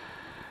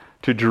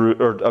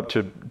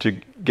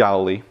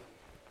Galilee.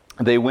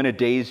 They went a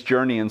day's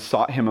journey and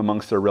sought him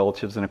amongst their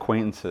relatives and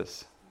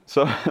acquaintances.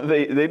 So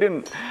they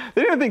didn't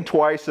think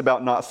twice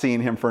about not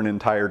seeing him for an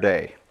entire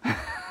day.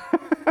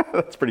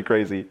 That's pretty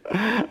crazy.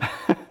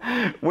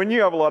 When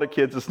you have a lot of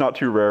kids, it's not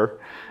too rare,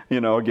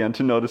 again,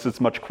 to notice it's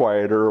much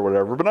quieter or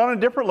whatever. But on a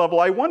different level,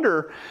 I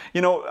wonder,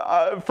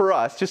 for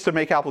us, just to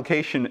make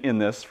application in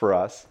this for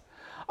us,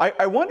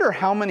 I wonder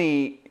how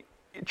many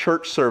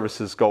church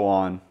services go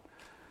on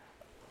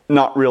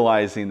not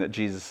realizing that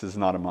Jesus is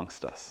not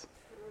amongst us.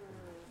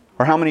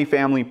 Or how many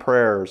family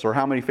prayers, or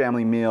how many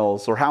family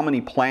meals, or how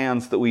many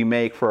plans that we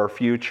make for our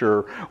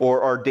future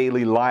or our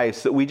daily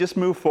lives that we just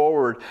move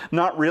forward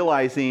not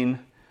realizing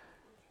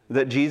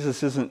that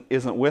Jesus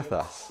isn't with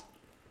us.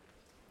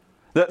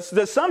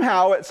 That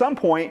somehow at some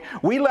point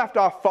we left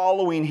off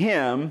following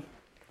him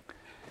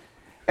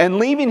and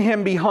leaving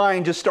him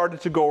behind just started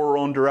to go our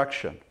own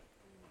direction.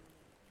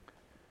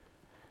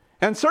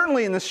 And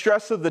certainly in the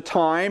stress of the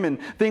time and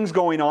things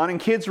going on and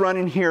kids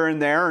running here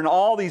and there and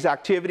all these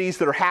activities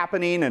that are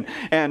happening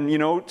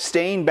and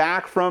staying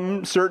back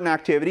from certain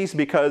activities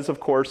because, of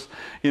course,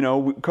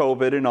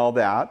 COVID and all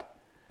that.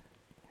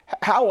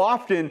 How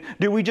often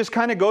do we just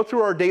kind of go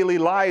through our daily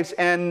lives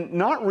and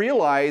not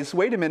realize,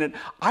 wait a minute,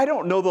 I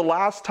don't know the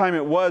last time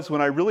it was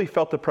when I really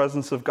felt the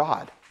presence of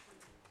God.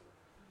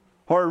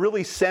 Or I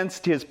really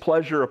sensed his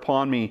pleasure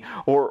upon me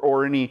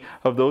or any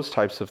of those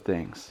types of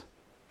things.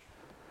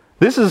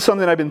 This is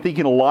something I've been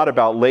thinking a lot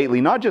about lately,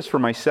 not just for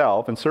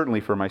myself, and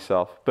certainly for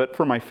myself, but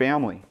for my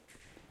family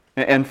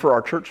and for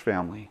our church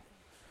family.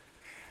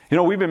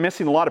 We've been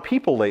missing a lot of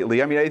people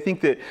lately. I think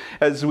that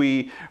as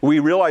we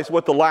realize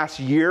what the last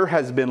year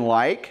has been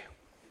like,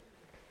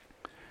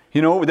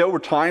 there were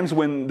times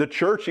when the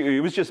church,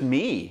 it was just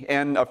me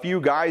and a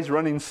few guys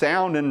running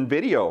sound and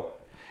video.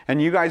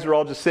 And you guys were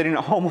all just sitting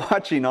at home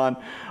watching on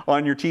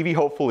your TV,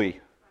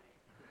 hopefully.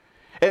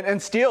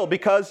 And still,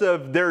 because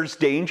of there's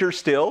danger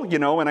still,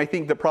 and I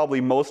think that probably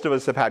most of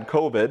us have had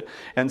COVID.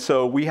 And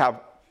so we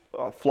have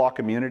flock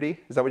immunity.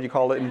 Is that what you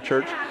call it in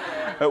church?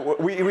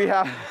 we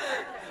have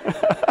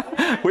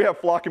we have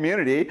flock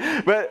community,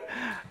 but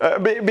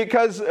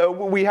because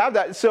we have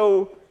that,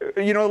 so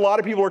a lot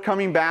of people are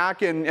coming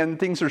back, and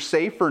things are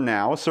safer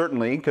now,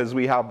 certainly, because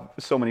we have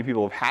so many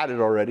people have had it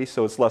already,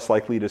 so it's less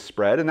likely to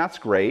spread, and that's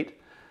great.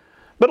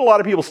 But a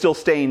lot of people still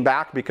staying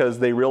back because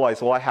they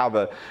realize, well, I have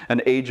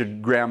an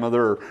aged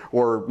grandmother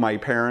or my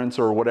parents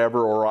or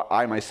whatever, or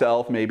I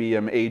myself maybe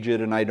am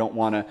aged and I don't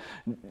want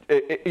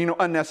to,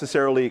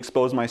 unnecessarily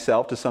expose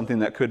myself to something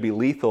that could be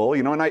lethal.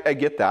 And I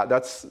get that.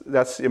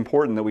 That's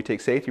important that we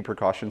take safety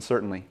precautions,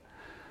 certainly.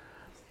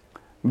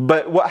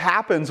 But what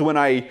happens when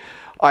I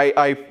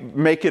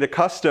make it a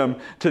custom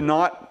to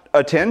not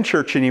attend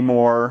church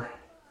anymore,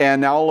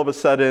 and now all of a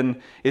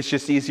sudden, it's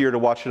just easier to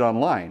watch it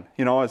online.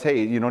 It's,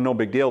 hey, no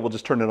big deal. We'll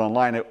just turn it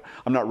online.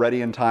 I'm not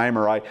ready in time,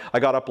 or I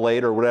got up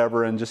late or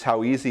whatever, and just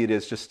how easy it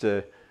is just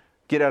to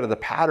get out of the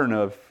pattern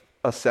of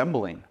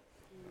assembling. And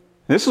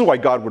this is why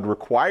God would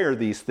require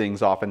these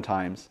things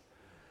oftentimes.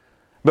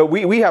 But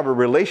we have a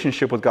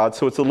relationship with God,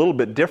 so it's a little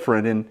bit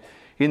different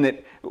in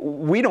that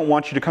we don't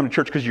want you to come to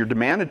church because you're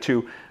demanded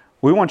to.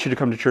 We want you to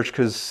come to church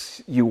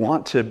because you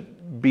want to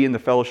be in the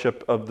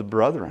fellowship of the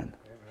brethren.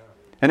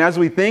 And as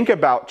we think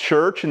about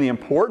church and the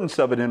importance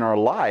of it in our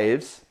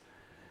lives,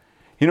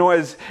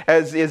 as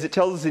it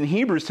tells us in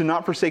Hebrews, to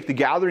not forsake the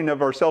gathering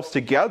of ourselves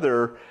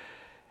together,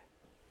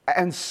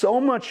 and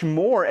so much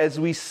more as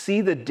we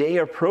see the day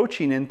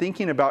approaching and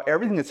thinking about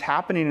everything that's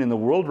happening in the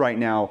world right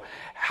now,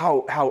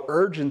 how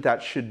urgent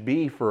that should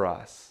be for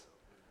us.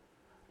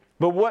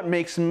 But what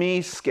makes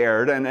me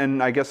scared,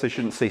 and I guess I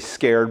shouldn't say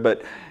scared,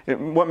 but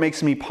what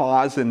makes me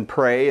pause and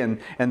pray and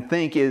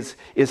think is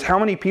how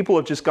many people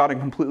have just gotten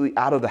completely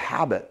out of the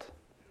habit.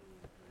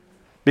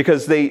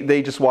 Because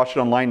they just watch it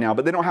online now,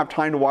 but they don't have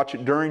time to watch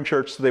it during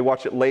church, so they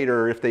watch it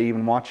later if they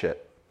even watch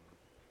it.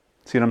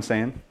 See what I'm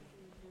saying?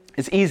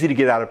 It's easy to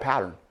get out of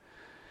pattern.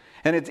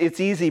 And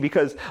it's easy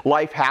because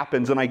life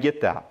happens, and I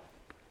get that.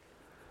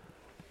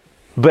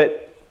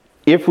 But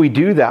if we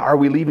do that, are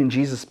we leaving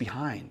Jesus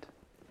behind?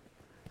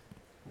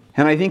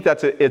 And I think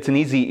it's an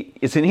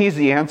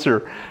easy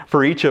answer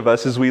for each of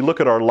us as we look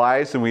at our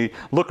lives and we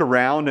look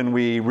around and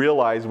we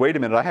realize, wait a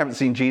minute, I haven't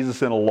seen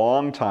Jesus in a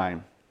long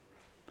time.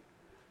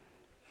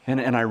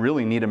 And I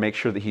really need to make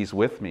sure that He's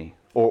with me.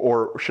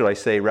 Or should I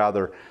say,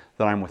 rather,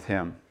 that I'm with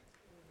Him.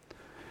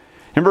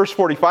 In verse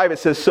 45 it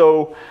says,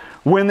 so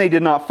when they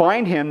did not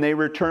find Him, they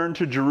returned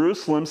to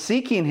Jerusalem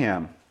seeking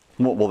Him.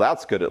 Well,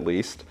 that's good at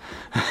least.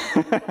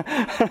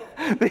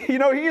 He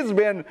has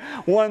been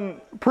one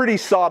pretty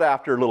sought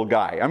after little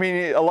guy. I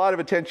mean, a lot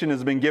of attention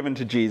has been given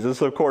to Jesus.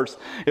 Of course,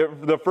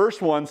 the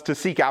first ones to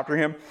seek after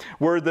Him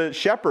were the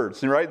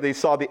shepherds, right? They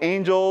saw the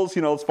angels,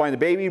 let's find the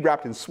baby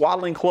wrapped in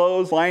swaddling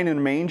clothes, lying in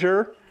a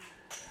manger.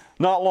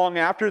 Not long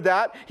after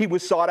that, He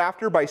was sought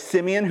after by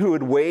Simeon, who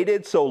had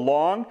waited so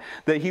long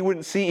that he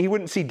wouldn't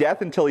see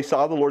death until he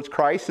saw the Lord's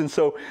Christ. And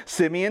so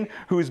Simeon,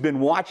 who's been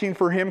watching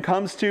for Him,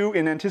 comes to,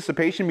 in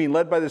anticipation, being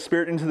led by the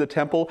Spirit into the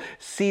temple,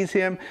 sees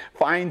Him,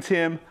 finds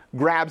Him,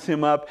 grabs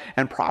Him up,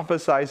 and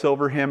prophesies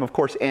over Him. Of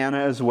course, Anna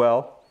as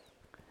well.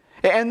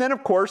 And then,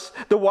 of course,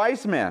 the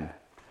wise men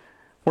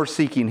were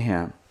seeking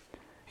Him.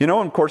 And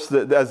of course,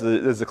 as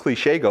the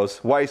cliche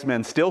goes, wise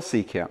men still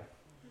seek Him.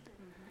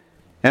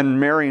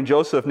 And Mary and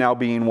Joseph, now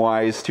being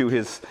wise to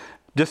His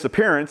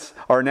disappearance,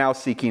 are now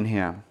seeking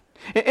Him.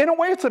 In a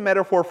way, it's a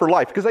metaphor for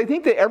life, because I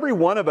think that every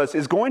one of us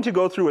is going to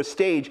go through a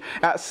stage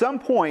at some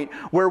point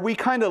where we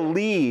kind of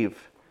leave,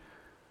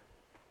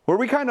 where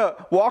we kind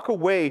of walk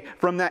away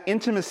from that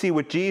intimacy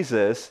with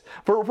Jesus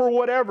for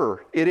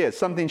whatever it is.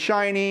 Something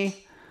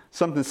shiny,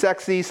 something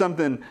sexy,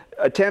 something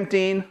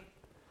tempting,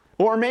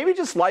 or maybe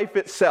just life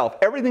itself.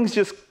 Everything's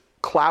just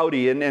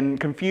cloudy and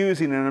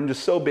confusing, and I'm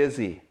just so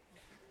busy.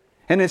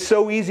 And it's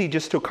so easy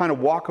just to kind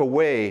of walk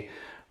away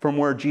from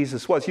where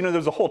Jesus was.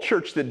 There's a whole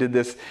church that did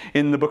this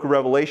in the book of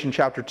Revelation,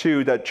 chapter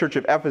 2, that church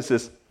of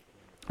Ephesus.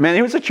 Man,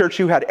 it was a church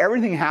who had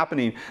everything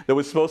happening that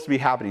was supposed to be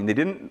happening. They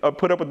didn't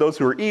put up with those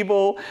who were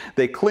evil.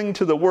 They clinged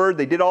to the word.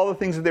 They did all the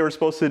things that they were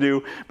supposed to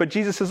do. But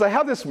Jesus says, I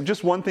have this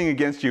just one thing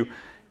against you.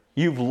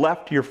 You've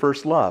left your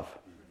first love.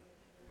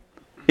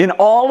 In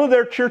all of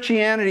their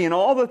churchianity and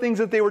all the things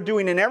that they were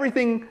doing and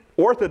everything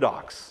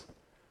orthodox,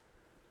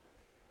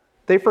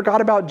 they forgot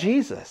about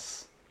Jesus.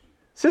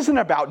 This isn't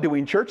about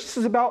doing church. This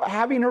is about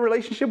having a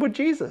relationship with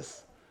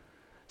Jesus.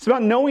 It's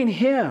about knowing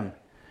Him.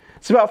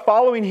 It's about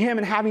following Him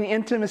and having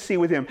intimacy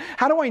with Him.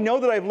 How do I know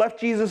that I've left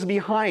Jesus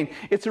behind?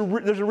 There's a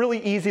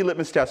really easy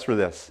litmus test for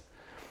this.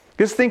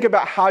 Just think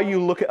about how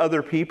you look at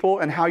other people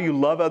and how you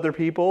love other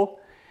people.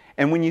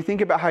 And when you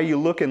think about how you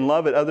look and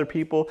love at other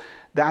people,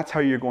 that's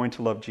how you're going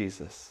to love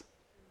Jesus.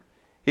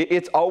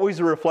 It's always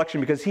a reflection,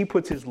 because He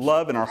puts His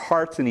love in our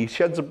hearts, and He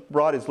sheds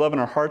abroad His love in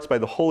our hearts by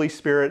the Holy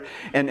Spirit.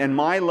 And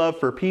my love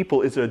for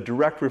people is a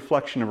direct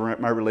reflection of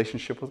my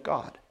relationship with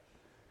God.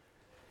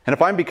 And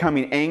if I'm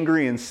becoming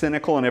angry and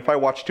cynical, and if I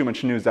watch too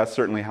much news, that's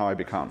certainly how I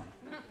become.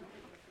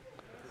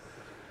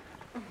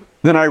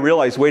 Then I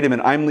realize, wait a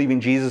minute, I'm leaving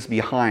Jesus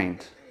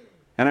behind.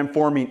 And I'm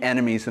forming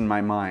enemies in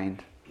my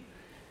mind.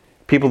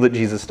 People that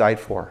Jesus died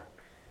for.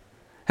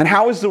 And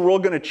how is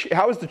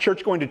the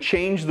church going to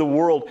change the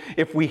world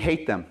if we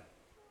hate them?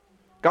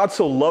 God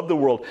so loved the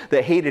world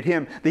that hated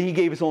him that he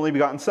gave his only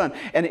begotten son.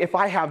 And if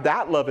I have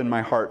that love in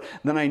my heart,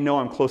 then I know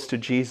I'm close to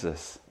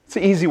Jesus. It's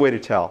an easy way to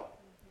tell.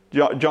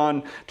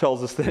 John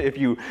tells us that if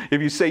you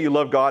say you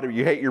love God or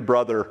you hate your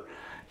brother,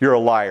 you're a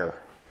liar.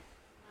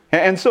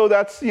 And so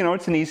that's,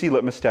 it's an easy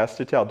litmus test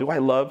to tell. Do I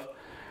love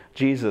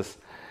Jesus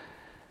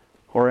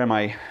or am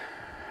I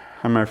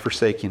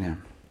forsaking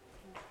him?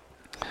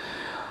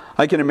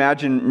 I can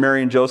imagine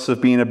Mary and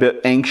Joseph being a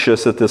bit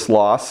anxious at this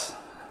loss.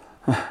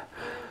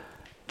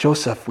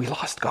 Joseph, we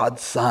lost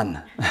God's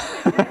son.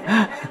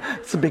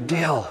 It's a big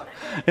deal.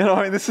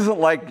 This isn't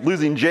like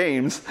losing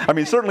James.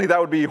 Certainly that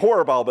would be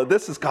horrible, but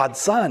this is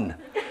God's son.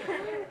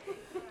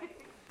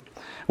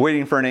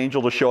 Waiting for an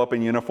angel to show up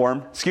in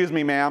uniform. Excuse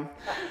me, ma'am.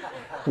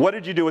 What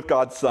did you do with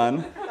God's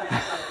son?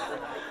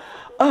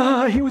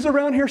 He was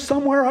around here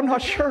somewhere, I'm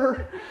not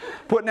sure.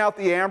 Putting out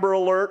the Amber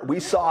Alert, we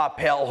saw a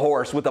pale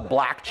horse with a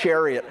black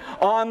chariot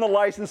on the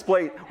license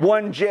plate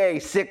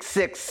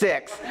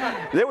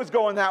 1J666. It was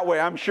going that way,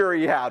 I'm sure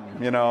he had,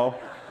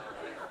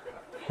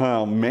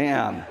 Oh,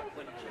 man.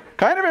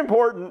 Kind of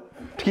important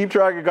to keep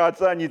track of God's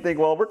son. You think,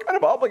 well, we're kind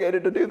of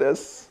obligated to do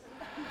this.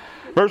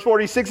 Verse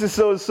 46 is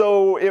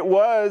so it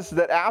was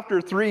that after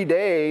 3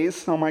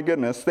 days, oh my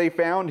goodness, they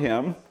found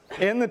him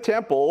in the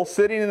temple,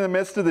 sitting in the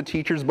midst of the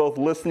teachers, both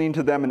listening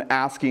to them and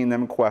asking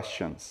them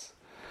questions.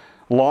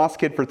 Lost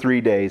kid for 3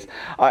 days.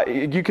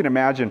 You can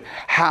imagine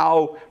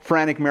how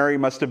frantic Mary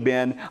must have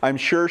been. I'm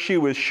sure she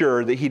was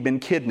sure that he'd been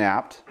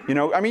kidnapped.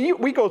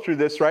 We go through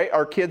this, right?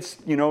 Our kids,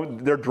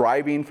 they're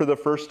driving for the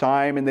first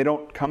time and they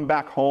don't come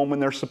back home when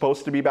they're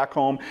supposed to be back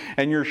home.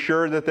 And you're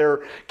sure that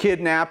they're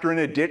kidnapped or in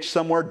a ditch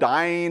somewhere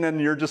dying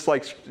and you're just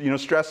like,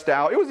 stressed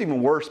out. It was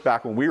even worse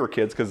back when we were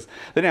kids because they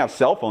didn't have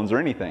cell phones or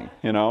anything,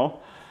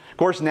 Of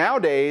course,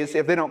 nowadays,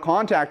 if they don't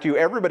contact you,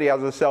 everybody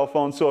has a cell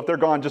phone. So if they're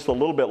gone just a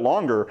little bit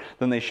longer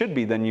than they should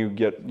be, then you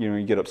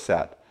get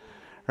upset,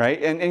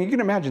 right? And you can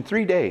imagine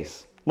 3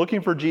 days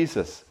looking for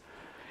Jesus,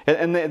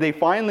 and they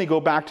finally go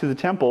back to the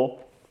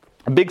temple,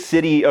 a big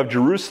city of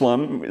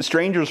Jerusalem.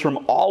 Strangers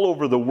from all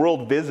over the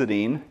world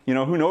visiting.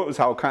 Who knows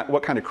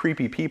what kind of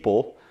creepy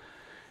people,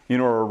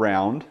 are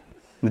around.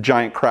 The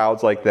giant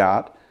crowds like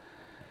that.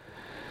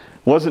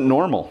 Wasn't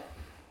normal.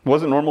 It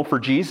wasn't normal for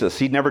Jesus.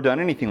 He'd never done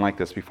anything like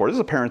this before. This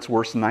is a parent's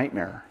worst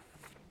nightmare.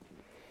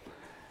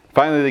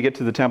 Finally, they get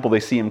to the temple.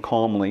 They see him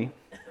calmly,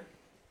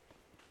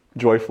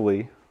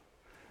 joyfully,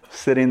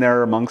 sitting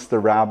there amongst the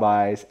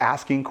rabbis,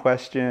 asking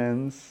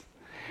questions,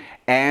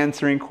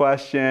 answering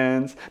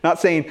questions.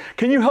 Not saying,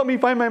 can you help me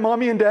find my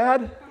mommy and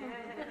dad?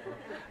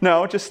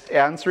 No, just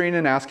answering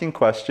and asking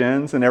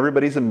questions. And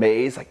everybody's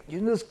amazed. Like, you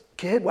know this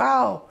kid?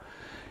 Wow.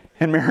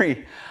 And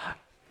Mary...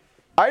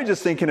 I was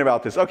just thinking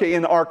about this. Okay,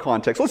 in our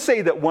context, let's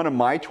say that one of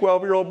my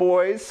 12-year-old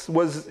boys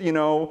was,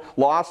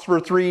 lost for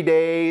 3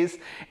 days,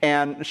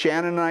 and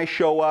Shannon and I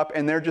show up,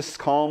 and they're just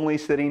calmly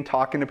sitting,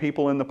 talking to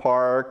people in the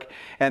park,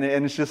 and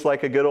it's just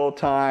like a good old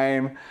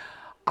time.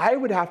 I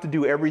would have to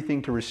do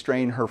everything to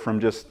restrain her from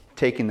just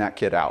taking that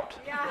kid out.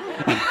 Yeah.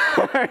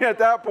 At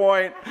that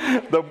point,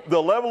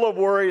 the level of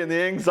worry and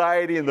the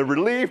anxiety and the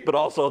relief, but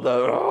also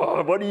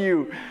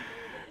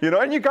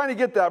and you kind of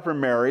get that from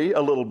Mary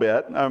a little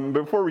bit.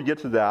 Before we get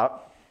to that,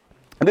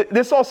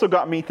 this also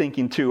got me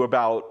thinking too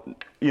about,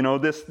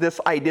 this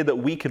idea that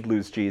we could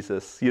lose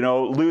Jesus,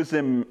 lose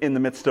him in the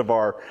midst of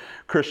our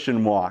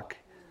Christian walk.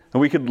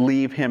 And we could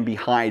leave him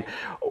behind.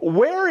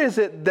 Where is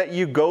it that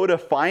you go to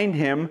find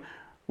him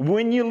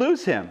when you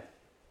lose him?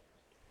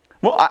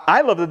 Well,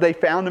 I love that they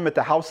found him at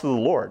the house of the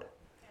Lord.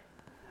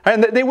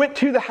 And they went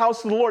to the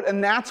house of the Lord,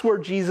 and that's where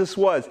Jesus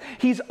was.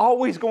 He's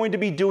always going to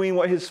be doing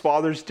what his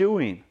Father's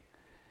doing.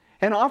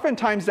 And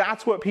oftentimes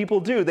that's what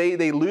people do.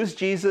 They lose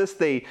Jesus,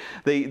 they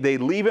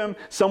leave him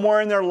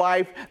somewhere in their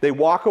life, they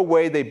walk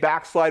away, they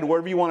backslide,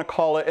 whatever you want to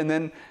call it,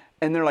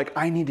 and they're like,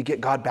 I need to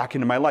get God back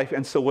into my life.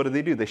 And so what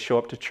do? They show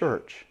up to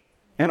church.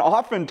 And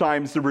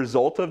oftentimes the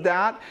result of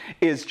that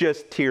is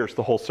just tears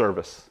the whole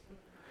service.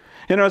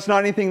 It's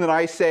not anything that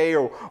I say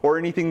or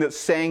anything that's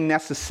saying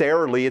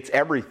necessarily. It's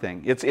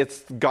everything.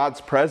 It's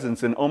God's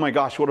presence. And oh my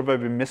gosh, what have I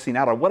been missing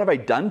out on? What have I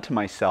done to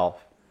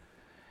myself?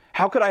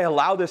 How could I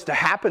allow this to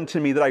happen to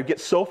me that I get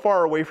so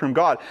far away from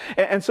God?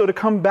 And so to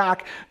come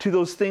back to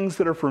those things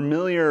that are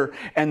familiar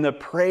and the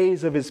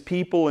praise of his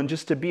people and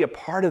just to be a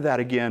part of that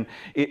again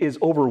is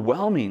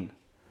overwhelming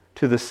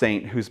to the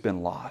saint who's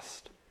been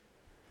lost.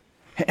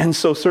 And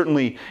so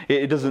certainly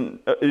it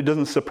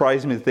doesn't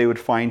surprise me that they would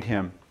find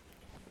him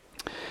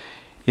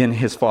in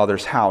his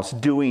Father's house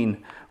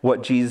doing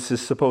what Jesus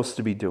is supposed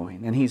to be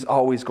doing. And he's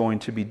always going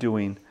to be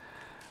doing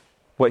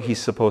what he's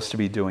supposed to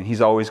be doing. He's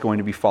always going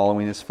to be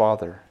following his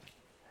Father.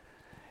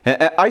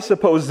 And I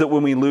suppose that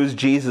when we lose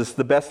Jesus,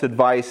 the best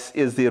advice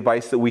is the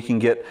advice that we can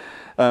get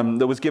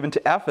that was given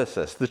to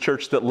Ephesus, the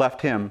church that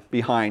left him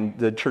behind,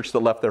 the church that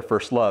left their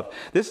first love.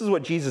 This is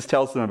what Jesus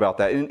tells them about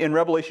that. In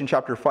Revelation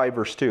chapter 5,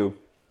 verse 2,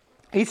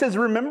 he says,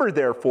 remember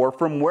therefore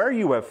from where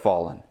you have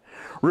fallen.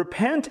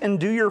 Repent and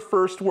do your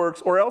first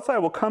works, or else I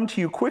will come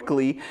to you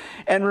quickly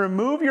and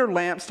remove your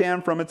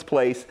lampstand from its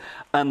place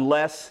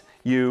unless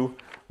you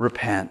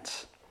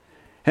repent.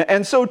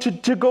 And so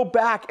to go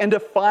back and to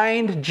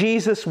find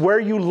Jesus where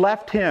you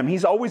left him.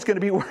 He's always going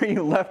to be where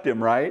you left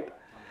him, right?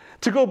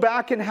 To go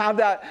back and have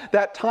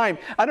that time.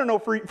 I don't know,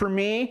 for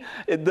me,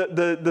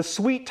 the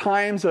sweet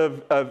times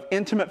of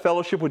intimate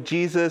fellowship with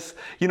Jesus,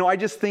 I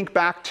just think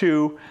back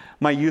to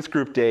my youth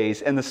group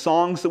days and the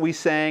songs that we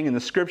sang and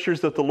the scriptures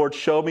that the Lord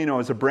showed me,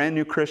 as a brand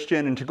new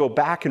Christian, and to go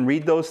back and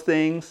read those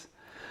things.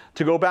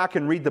 To go back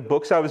and read the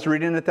books I was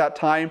reading at that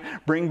time,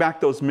 bring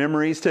back those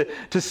memories,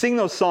 to sing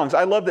those songs.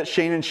 I love that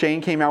Shane and Shane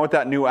came out with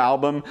that new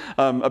album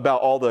about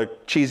all the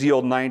cheesy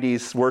old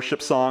 90s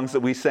worship songs that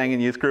we sang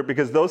in youth group,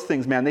 because those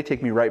things, man, they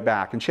take me right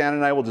back. And Shannon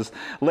and I will just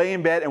lay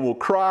in bed and we'll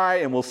cry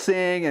and we'll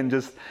sing, and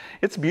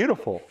it's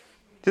beautiful.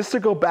 Just to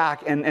go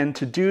back and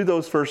to do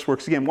those first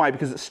works again. Why?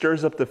 Because it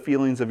stirs up the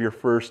feelings of your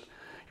first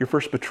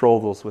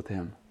betrothals with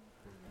him.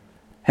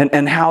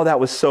 And how that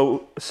was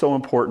so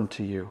important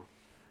to you.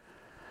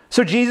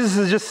 So Jesus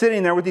is just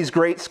sitting there with these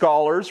great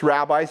scholars,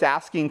 rabbis,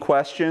 asking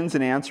questions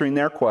and answering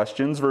their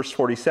questions. Verse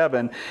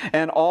 47,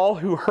 and all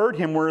who heard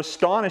him were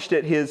astonished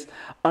at his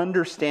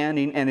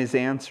understanding and his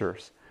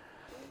answers.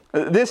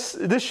 This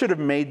should have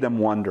made them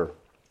wonder.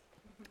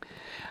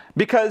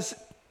 Because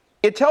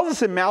it tells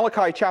us in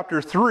Malachi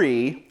chapter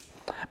 3,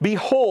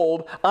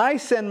 behold, I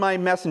send my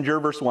messenger,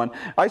 verse 1,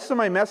 I send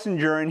my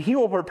messenger and he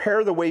will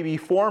prepare the way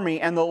before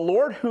me, and the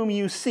Lord whom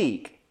you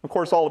seek, of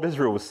course all of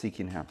Israel was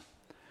seeking him,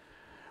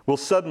 will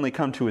suddenly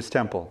come to his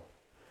temple.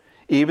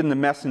 Even the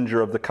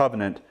messenger of the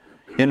covenant,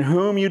 in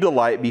whom you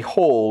delight,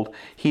 behold,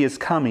 he is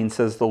coming,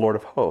 says the Lord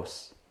of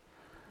hosts.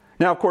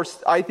 Now, of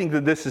course, I think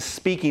that this is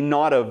speaking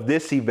not of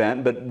this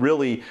event, but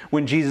really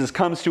when Jesus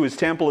comes to his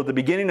temple at the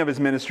beginning of his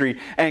ministry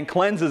and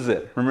cleanses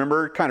it.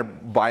 Remember, kind of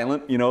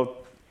violent,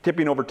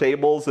 tipping over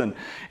tables and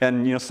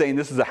saying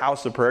this is a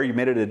house of prayer. You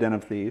made it a den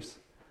of thieves.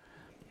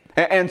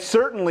 And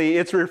certainly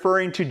it's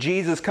referring to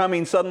Jesus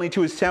coming suddenly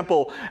to his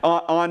temple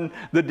on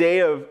the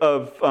day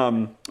of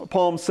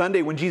Palm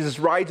Sunday, when Jesus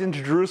rides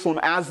into Jerusalem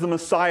as the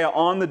Messiah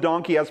on the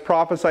donkey, as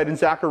prophesied in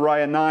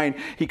Zechariah 9.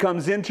 He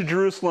comes into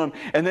Jerusalem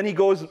and then he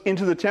goes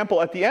into the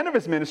temple at the end of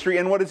his ministry.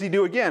 And what does he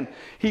do again?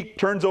 He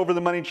turns over the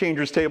money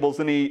changers'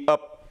 tables and he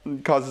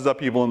causes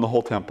upheaval in the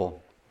whole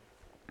temple.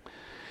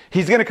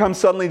 He's going to come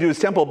suddenly to his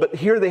temple, but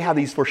here they have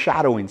these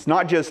foreshadowings.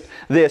 Not just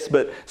this,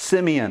 but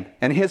Simeon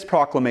and his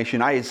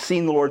proclamation, I have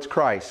seen the Lord's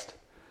Christ.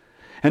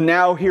 And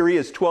now here he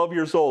is, 12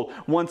 years old.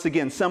 Once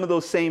again, some of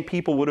those same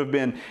people would have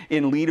been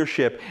in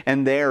leadership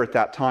and there at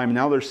that time.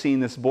 Now they're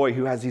seeing this boy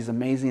who has these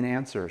amazing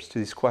answers to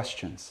these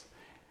questions.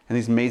 And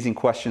these amazing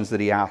questions that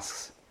he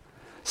asks.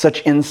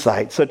 Such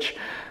insight, such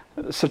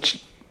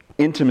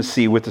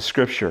intimacy with the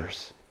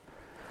scriptures.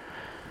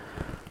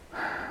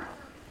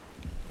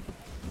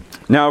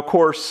 Now, of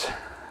course,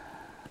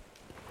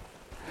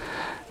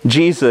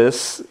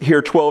 Jesus,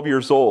 here 12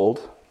 years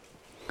old,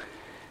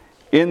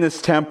 in this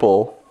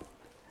temple,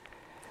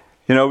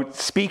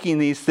 speaking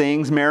these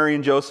things, Mary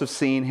and Joseph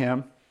seeing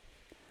him,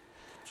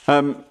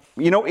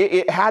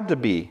 it had to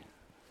be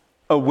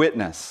a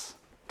witness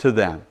to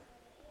them.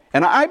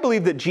 And I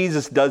believe that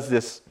Jesus does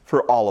this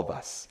for all of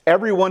us.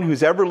 Everyone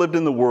who's ever lived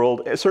in the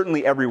world,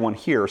 certainly everyone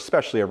here,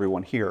 especially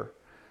everyone here.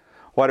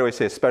 Why do I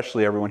say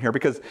especially everyone here?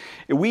 Because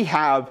we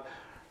have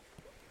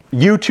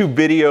YouTube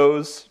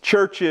videos,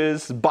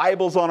 churches,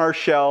 Bibles on our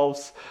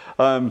shelves,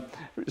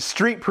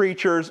 street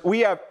preachers. We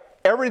have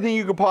everything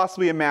you could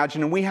possibly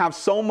imagine, and we have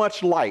so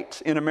much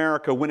light in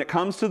America when it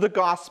comes to the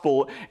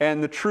gospel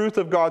and the truth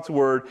of God's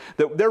word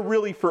that there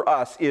really for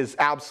us is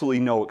absolutely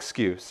no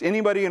excuse.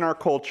 Anybody in our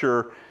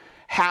culture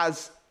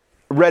has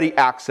ready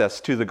access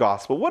to the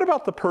gospel. What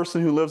about the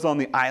person who lives on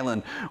the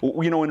island,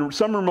 in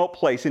some remote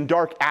place in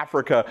dark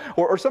Africa,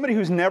 or somebody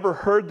who's never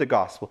heard the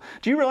gospel?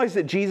 Do you realize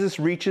that Jesus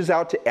reaches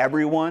out to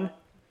everyone?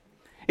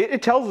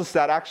 It tells us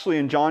that actually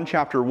in John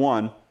chapter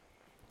 1,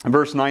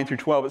 verse 9 through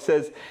 12. It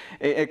says,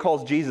 it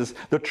calls Jesus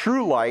the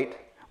true light,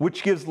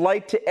 which gives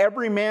light to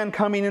every man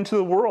coming into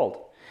the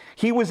world.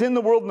 He was in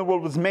the world, and the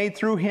world was made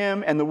through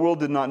him, and the world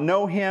did not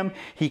know him.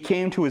 He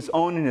came to his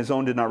own, and his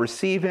own did not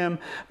receive him.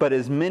 But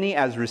as many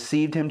as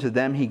received him, to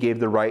them he gave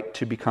the right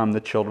to become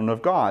the children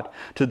of God,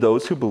 to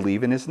those who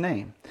believe in his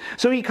name.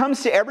 So he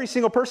comes to every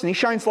single person. He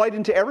shines light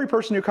into every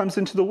person who comes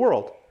into the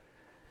world.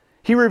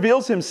 He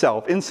reveals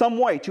himself in some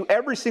way to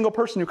every single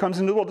person who comes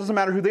into the world. It doesn't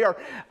matter who they are.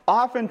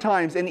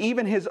 Oftentimes, and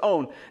even his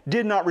own,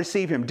 did not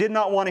receive him, did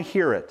not want to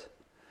hear it.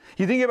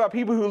 You think about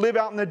people who live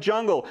out in the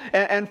jungle,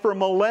 and for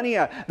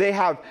millennia they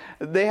have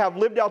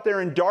lived out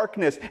there in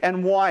darkness.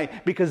 And why?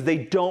 Because they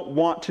don't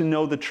want to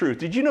know the truth.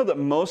 Did you know that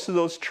most of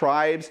those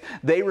tribes,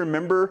 they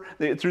remember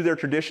through their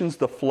traditions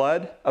the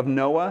flood of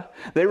Noah?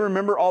 They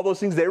remember all those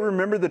things. They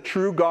remember the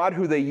true God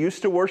who they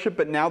used to worship,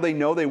 but now they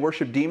know they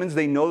worship demons.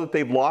 They know that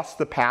they've lost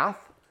the path.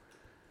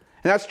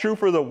 And that's true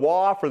for the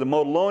Wa, for the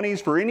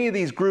Modelones, for any of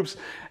these groups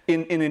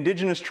in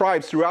indigenous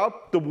tribes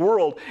throughout the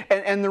world.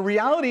 And the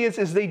reality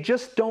is they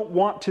just don't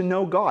want to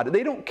know God.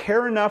 They don't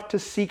care enough to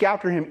seek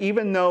after Him,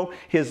 even though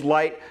His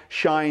light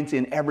shines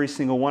in every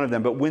single one of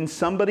them. But when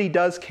somebody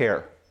does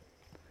care,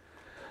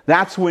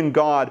 that's when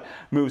God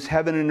moves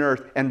heaven and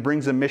earth and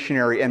brings a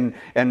missionary, and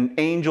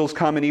angels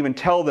come and even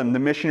tell them the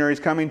missionary is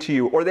coming to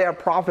you. Or they have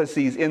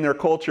prophecies in their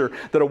culture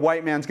that a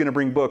white man's going to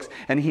bring books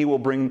and he will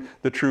bring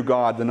the true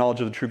God, the knowledge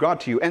of the true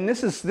God to you. And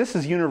this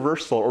is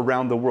universal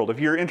around the world. If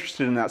you're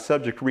interested in that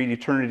subject, read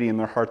Eternity in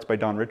Their Hearts by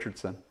Don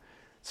Richardson.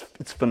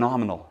 It's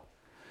phenomenal.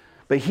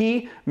 But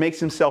He makes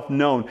Himself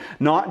known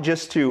not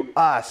just to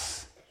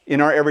us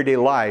in our everyday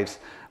lives,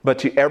 but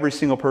to every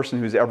single person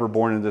who's ever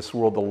born into this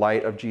world. The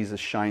light of Jesus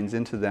shines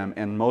into them.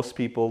 And most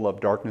people love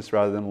darkness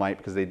rather than light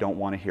because they don't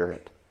want to hear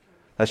it.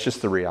 That's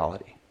just the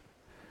reality.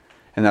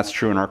 And that's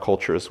true in our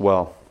culture as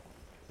well.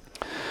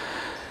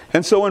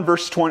 And so in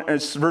verse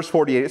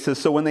 48, it says,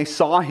 "So when they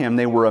saw Him,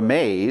 they were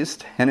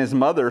amazed. And His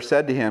mother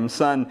said to Him,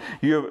 'Son,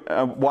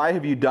 why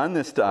have you done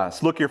this to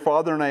us? Look, your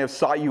father and I have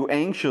sought you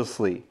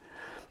anxiously.'"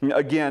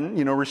 Again,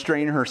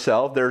 restraining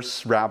herself.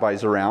 There's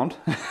rabbis around.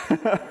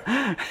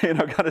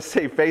 Got to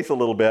save face a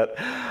little bit.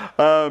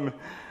 I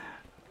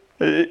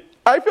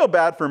feel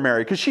bad for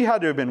Mary because she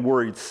had to have been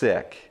worried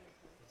sick.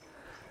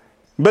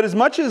 But as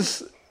much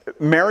as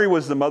Mary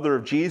was the mother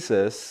of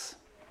Jesus,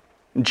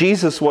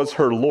 Jesus was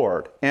her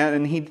Lord.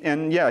 And he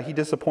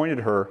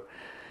disappointed her.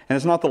 And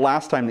it's not the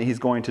last time that He's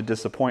going to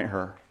disappoint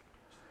her.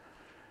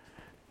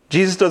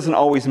 Jesus doesn't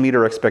always meet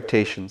our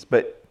expectations,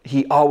 but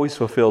He always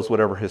fulfills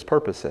whatever His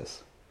purpose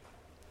is.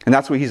 And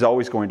that's what He's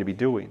always going to be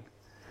doing.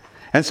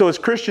 And so as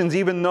Christians,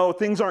 even though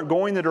things aren't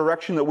going the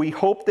direction that we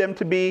hope them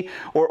to be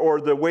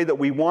or the way that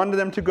we wanted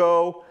them to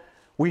go,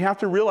 we have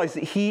to realize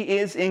that He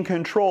is in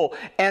control.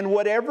 And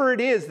whatever it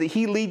is that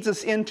He leads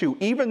us into,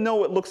 even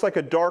though it looks like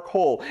a dark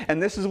hole,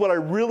 and this is what I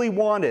really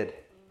wanted,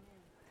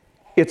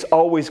 it's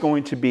always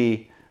going to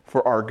be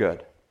for our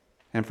good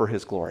and for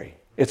His glory.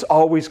 It's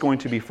always going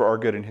to be for our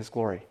good and His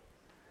glory.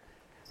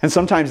 And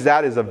sometimes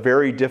that is a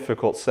very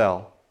difficult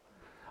sell.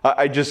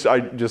 I just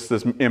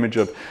this image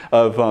of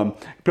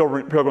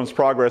Pilgrim's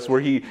Progress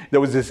where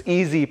there was this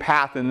easy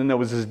path and then there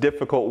was this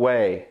difficult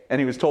way. And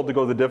he was told to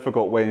go the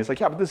difficult way. And he's like,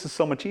 yeah, but this is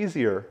so much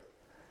easier.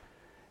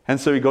 And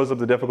so he goes up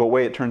the difficult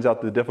way. It turns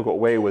out the difficult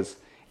way was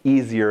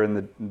easier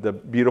and the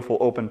beautiful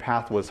open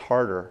path was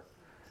harder.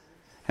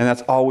 And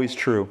that's always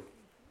true.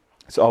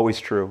 It's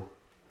always true.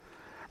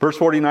 Verse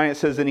 49, it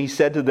says, "And He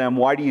said to them,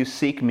 'Why do you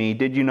seek me?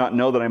 Did you not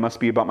know that I must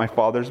be about my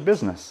Father's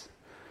business?'"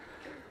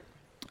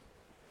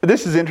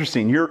 This is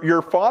interesting.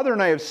 Your father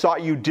and I have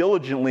sought you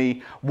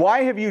diligently.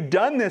 Why have you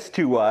done this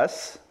to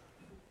us?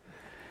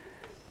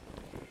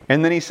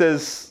 And then He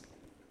says,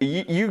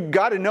 you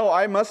got to know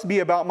I must be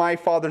about my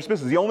Father's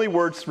business. The only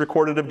words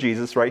recorded of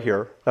Jesus right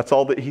here. That's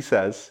all that He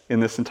says in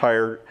this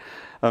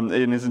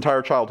in His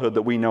entire childhood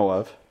that we know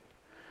of.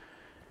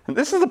 And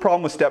this is the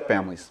problem with step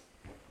families.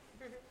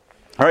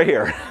 Right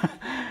here.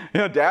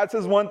 Dad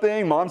says one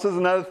thing, mom says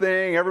another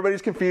thing,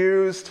 everybody's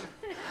confused.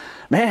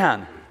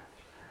 Man.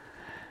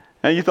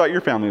 And you thought your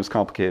family was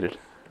complicated.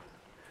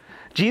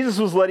 Jesus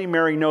was letting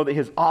Mary know that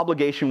His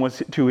obligation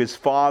was to His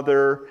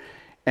Father,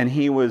 and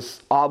He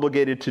was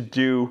obligated to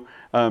do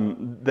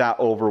that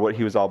over what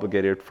He was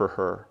obligated for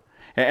her.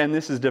 And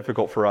this is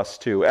difficult for us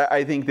too.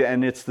 I think that,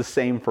 and it's the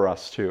same for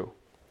us too.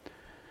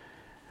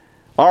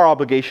 Our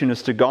obligation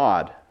is to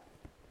God.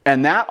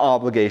 And that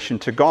obligation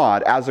to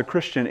God as a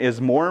Christian is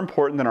more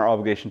important than our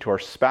obligation to our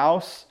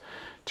spouse,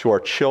 to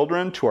our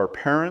children, to our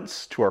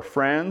parents, to our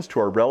friends, to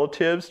our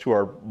relatives, to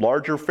our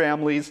larger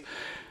families,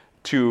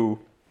 to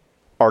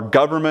our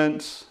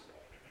government,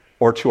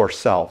 or to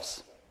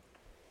ourselves.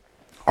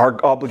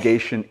 Our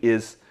obligation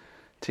is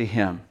to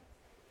Him.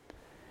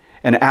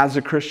 And as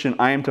a Christian,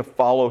 I am to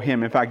follow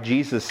Him. In fact,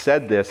 Jesus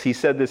said this. He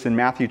said this in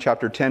Matthew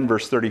chapter 10,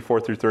 verse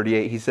 34 through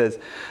 38. He says,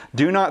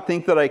 "Do not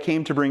think that I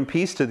came to bring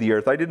peace to the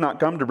earth. I did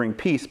not come to bring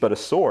peace, but a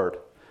sword.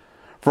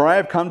 For I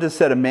have come to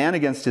set a man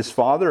against his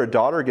father, a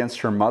daughter against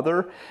her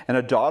mother, and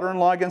a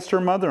daughter-in-law against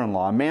her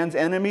mother-in-law. A man's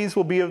enemies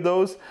will be of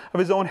those of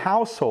his own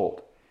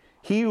household.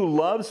 He who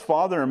loves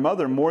father and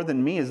mother more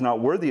than me is not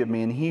worthy of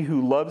me, and he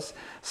who loves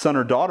son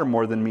or daughter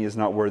more than me is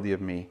not worthy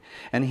of me.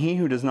 And he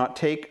who does not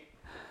take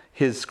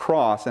his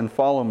cross and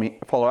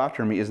follow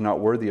after me is not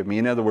worthy of me."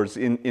 In other words,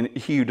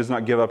 he who does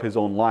not give up his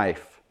own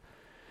life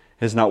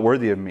is not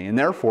worthy of me. And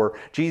therefore,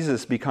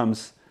 Jesus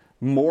becomes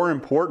more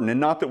important. And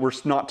not that we're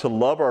not to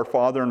love our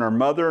father and our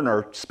mother and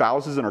our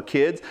spouses and our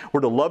kids.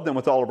 We're to love them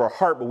with all of our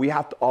heart, but we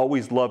have to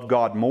always love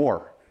God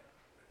more.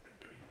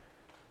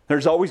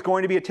 There's always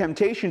going to be a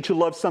temptation to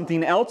love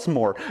something else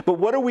more. But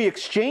what are we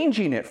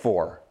exchanging it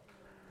for?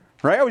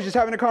 Right? I was just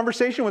having a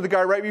conversation with a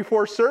guy right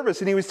before service,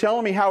 and he was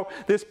telling me how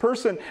this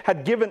person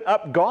had given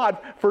up God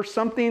for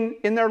something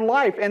in their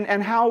life,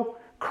 and how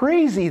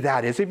crazy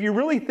that is if you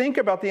really think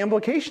about the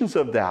implications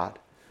of that.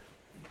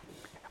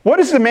 What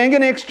is the man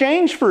going to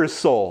exchange for his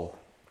soul?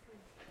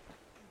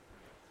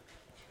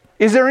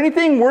 Is there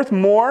anything worth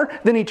more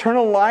than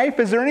eternal life?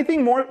 Is there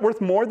anything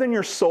worth more than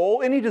your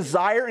soul? Any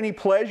desire, any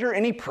pleasure,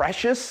 any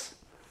precious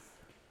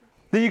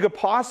that you could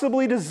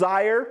possibly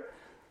desire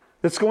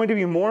that's going to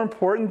be more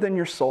important than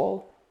your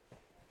soul?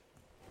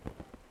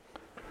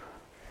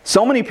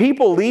 So many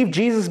people leave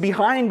Jesus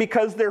behind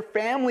because their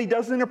family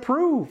doesn't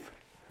approve.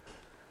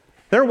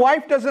 Their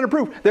wife doesn't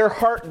approve. Their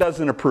heart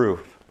doesn't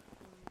approve.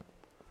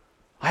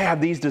 I have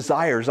these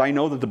desires. I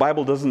know that the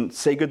Bible doesn't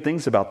say good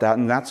things about that,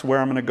 and that's where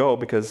I'm going to go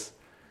because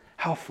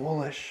how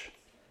foolish.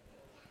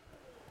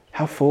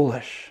 How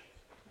foolish.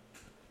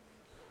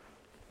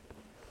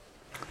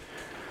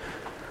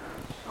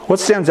 What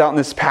stands out in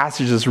this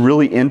passage is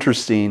really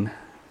interesting.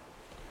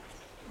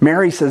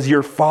 Mary says,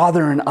 your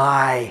father and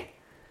I.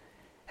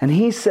 And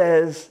he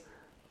says,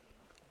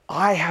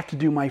 I have to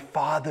do my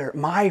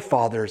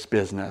father's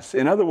business.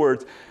 In other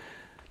words,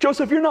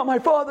 Joseph, you're not my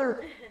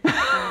father.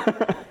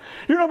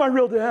 You're not my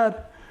real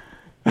dad.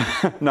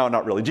 No,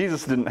 not really.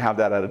 Jesus didn't have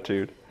that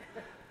attitude.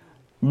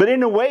 But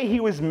in a way, he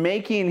was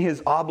making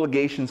his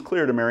obligations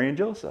clear to Mary and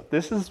Joseph.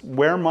 This is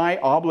where my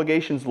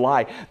obligations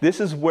lie.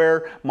 This is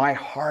where my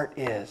heart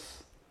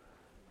is,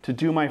 to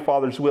do my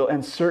Father's will.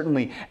 And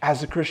certainly,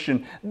 as a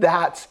Christian,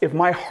 if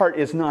my heart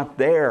is not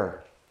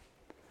there,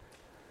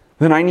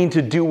 then I need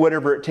to do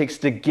whatever it takes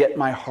to get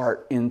my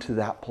heart into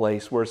that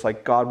place where it's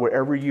like, God,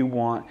 whatever you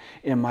want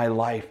in my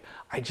life,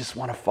 I just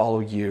want to follow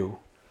you.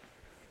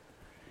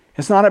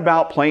 It's not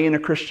about playing a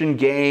Christian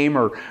game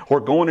or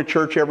going to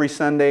church every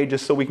Sunday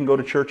just so we can go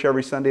to church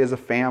every Sunday as a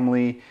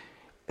family.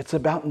 It's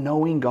about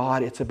knowing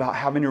God. It's about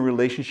having a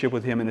relationship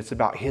with Him, and it's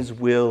about His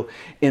will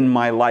in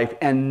my life.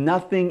 And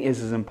nothing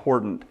is as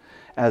important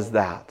as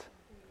that.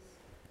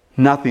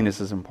 Nothing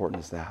is as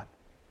important as that.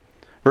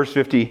 Verse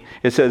 50,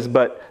 it says,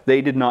 but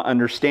they did not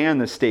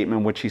understand the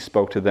statement which He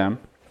spoke to them.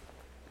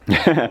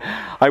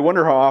 I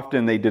wonder how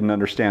often they didn't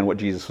understand what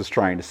Jesus was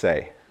trying to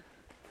say.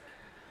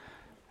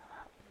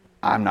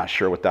 I'm not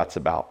sure what that's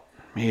about.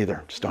 Me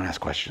either. Just don't ask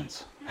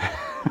questions.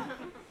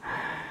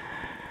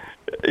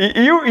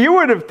 You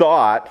would have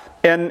thought,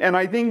 and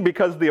I think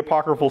because of the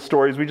apocryphal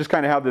stories, we just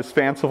kind of have this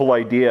fanciful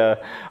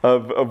idea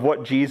of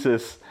what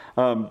Jesus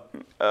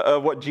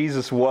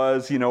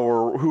was,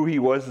 or who He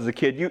was as a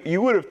kid.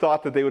 You would have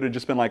thought that they would have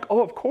just been like,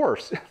 oh, of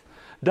course.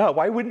 Duh,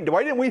 why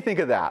didn't we think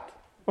of that?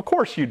 Of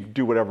course you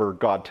do whatever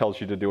God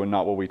tells you to do and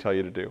not what we tell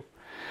you to do.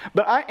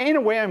 But in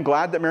a way, I'm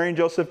glad that Mary and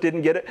Joseph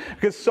didn't get it,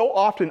 because so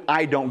often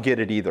I don't get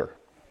it either.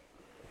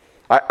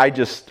 I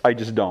just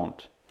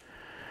don't.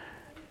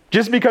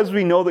 Just because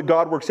we know that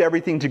God works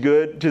everything to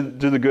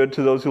the good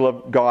to those who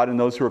love God and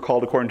those who are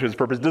called according to His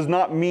purpose does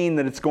not mean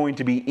that it's going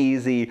to be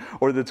easy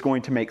or that it's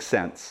going to make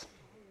sense.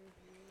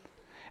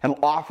 And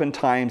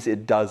oftentimes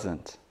it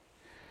doesn't.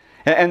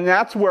 And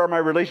that's where my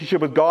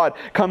relationship with God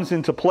comes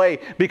into play,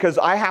 because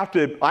I have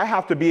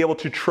to be able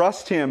to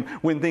trust Him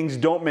when things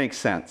don't make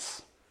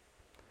sense.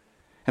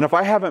 And if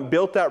I haven't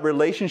built that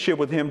relationship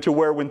with Him to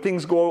where when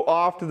things go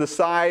off to the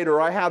side,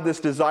 or I have this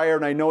desire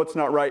and I know it's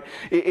not right,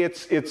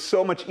 it's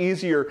so much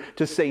easier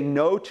to say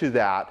no to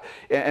that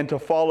and to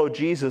follow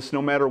Jesus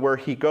no matter where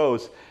He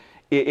goes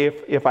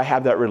if I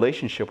have that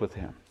relationship with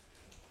Him.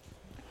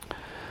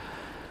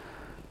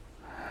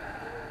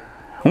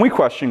 And we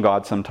question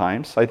God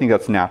sometimes. I think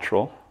that's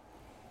natural.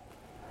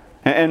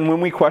 And when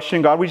we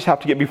question God, we just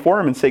have to get before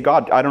Him and say,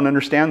 God, I don't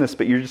understand this,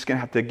 but you're just going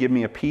to have to give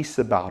me a peace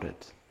about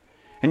it.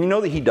 And you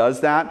know that He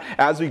does that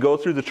as we go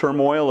through the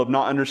turmoil of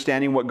not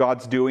understanding what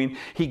God's doing.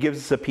 He gives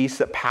us a peace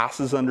that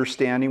passes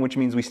understanding, which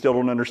means we still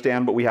don't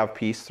understand, but we have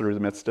peace through the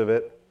midst of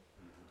it.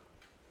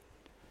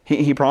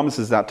 He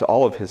promises that to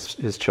all of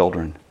His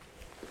children.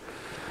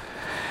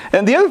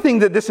 And the other thing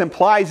that this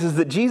implies is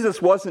that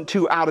Jesus wasn't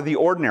too out of the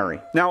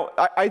ordinary. Now,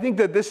 I think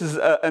that this is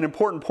an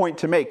important point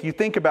to make. You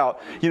think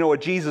about, a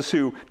Jesus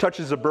who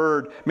touches a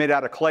bird made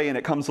out of clay and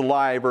it comes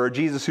alive, or a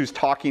Jesus who's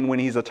talking when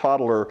he's a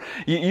toddler.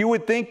 You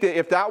would think that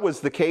if that was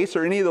the case,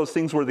 or any of those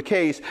things were the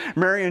case,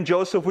 Mary and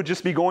Joseph would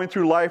just be going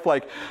through life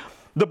like,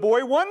 the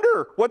boy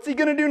wonder, what's he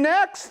going to do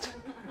next?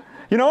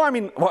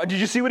 Did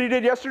you see what he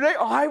did yesterday?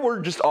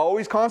 We're just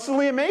always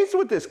constantly amazed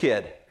with this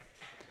kid.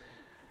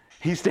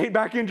 He stayed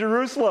back in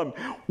Jerusalem.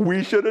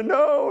 We should have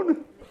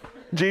known.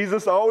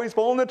 Jesus always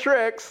pulling the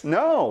tricks.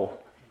 No.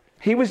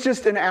 He was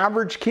just an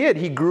average kid.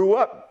 He grew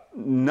up.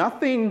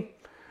 Nothing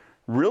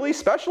really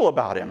special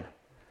about him.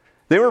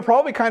 They were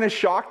probably kind of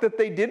shocked that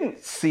they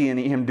didn't see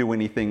him do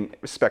anything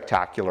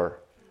spectacular.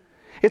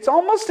 It's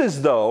almost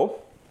as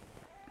though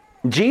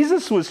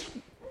Jesus was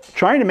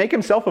trying to make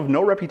Himself of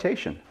no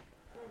reputation.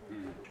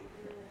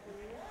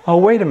 Oh,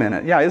 wait a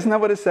minute. Yeah, isn't that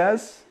what it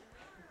says?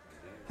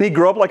 He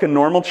grew up like a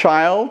normal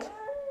child,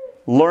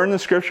 learn the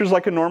Scriptures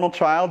like a normal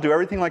child, do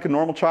everything like a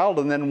normal child,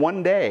 and then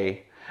one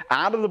day,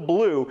 out of the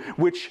blue,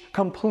 which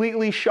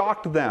completely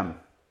shocked them,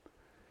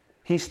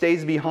 He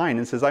stays behind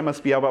and says, I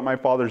must be about my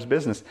Father's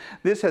business.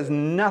 This has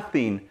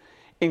nothing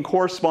in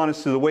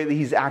correspondence to the way that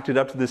He's acted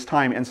up to this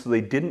time, and so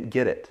they didn't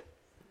get it.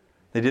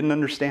 They didn't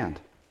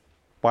understand.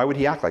 Why would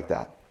He act like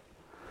that?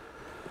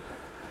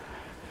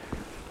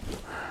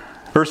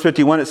 Verse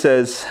 51, it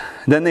says,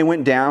 Then he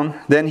went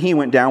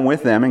down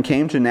with them and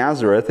came to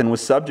Nazareth and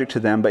was subject to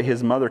them, but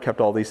his mother kept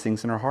all these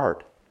things in her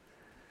heart.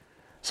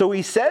 So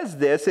he says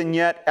this, and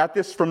yet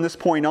from this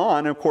point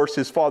on, of course,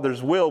 his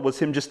father's will was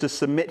him just to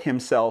submit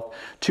himself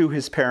to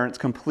his parents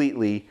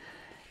completely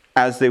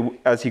as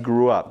he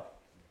grew up,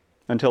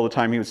 until the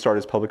time he would start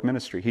his public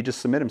ministry. He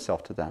just submit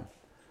himself to them.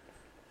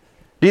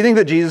 Do you think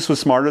that Jesus was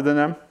smarter than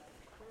them?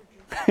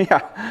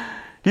 Yeah.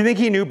 Do you think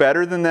he knew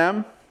better than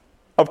them?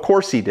 Of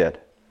course he did.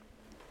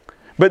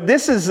 But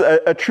this is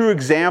a true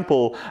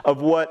example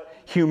of what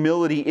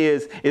humility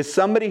is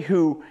somebody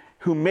who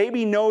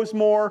maybe knows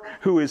more,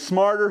 who is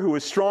smarter, who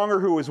is stronger,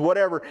 who is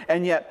whatever,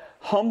 and yet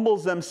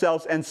humbles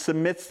themselves and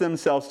submits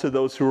themselves to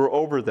those who are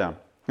over them.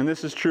 And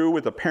this is true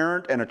with a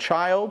parent and a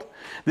child.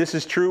 This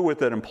is true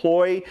with an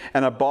employee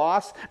and a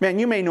boss. Man,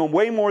 you may know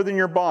way more than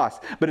your boss,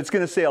 but it's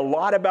going to say a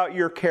lot about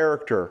your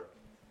character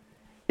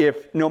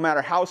if no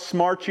matter how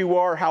smart you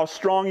are, how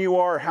strong you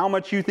are, how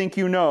much you think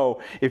you know,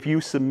 if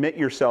you submit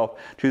yourself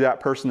to that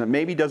person that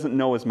maybe doesn't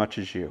know as much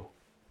as you.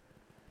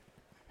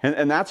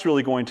 And that's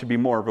really going to be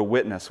more of a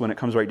witness when it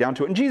comes right down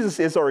to it. And Jesus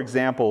is our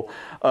example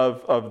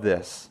of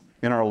this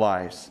in our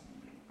lives.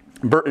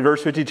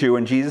 Verse 52,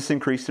 and Jesus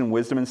increased in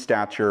wisdom and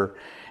stature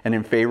and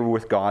in favor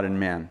with God and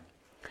men.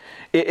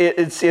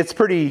 It's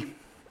pretty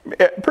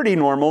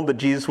normal that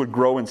Jesus would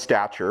grow in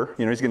stature.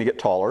 You know, he's going to get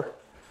taller.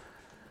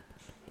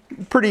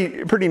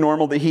 Pretty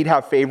normal that he'd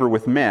have favor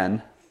with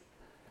men.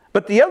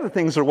 But the other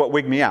things are what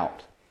wig me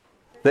out.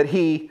 That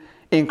he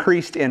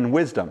increased in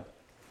wisdom.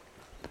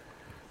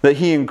 That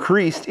he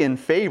increased in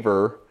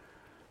favor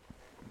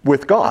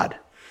with God.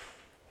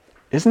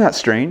 Isn't that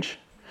strange?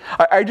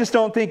 I just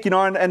don't think,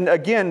 and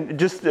again,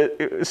 just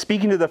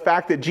speaking to the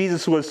fact that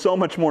Jesus was so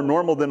much more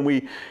normal than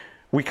we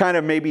kind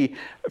of maybe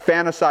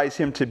fantasize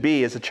him to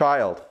be as a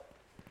child.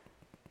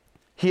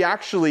 He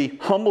actually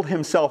humbled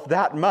himself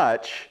that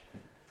much,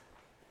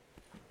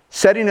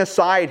 setting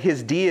aside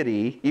his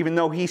deity, even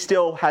though he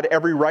still had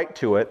every right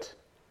to it.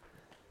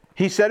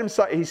 He set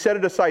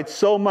it aside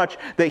so much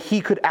that he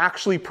could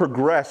actually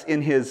progress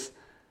in his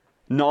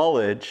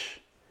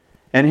knowledge,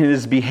 and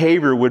his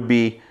behavior would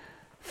be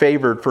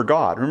favored for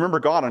God. Remember,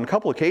 God on a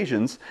couple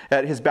occasions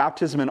at his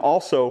baptism and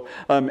also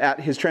at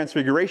his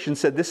transfiguration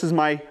said, "This is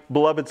my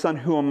beloved Son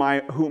whom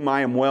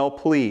I am well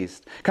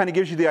pleased." Kind of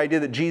gives you the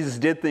idea that Jesus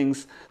did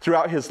things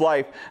throughout his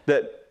life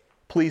that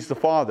pleased the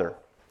Father.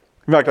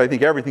 In fact, I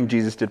think everything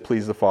Jesus did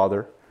pleased the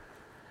Father.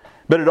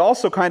 But it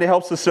also kind of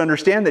helps us to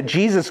understand that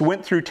Jesus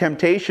went through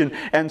temptation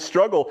and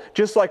struggle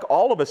just like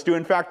all of us do.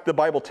 In fact, the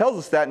Bible tells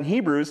us that in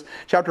Hebrews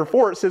chapter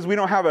 4. It says we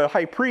don't have a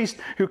high priest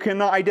who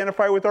cannot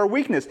identify with our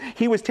weakness.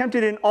 He was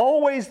tempted in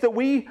all ways that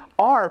we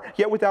are,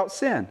 yet without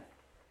sin.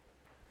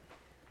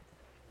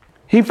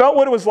 He felt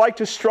what it was like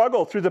to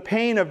struggle through the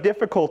pain of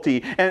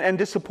difficulty and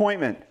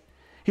disappointment.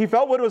 He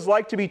felt what it was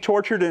like to be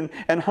tortured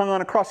and hung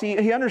on a cross.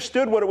 He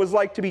understood what it was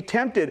like to be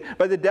tempted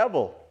by the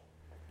devil.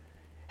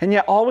 And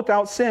yet all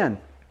without sin.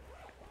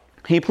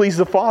 He pleased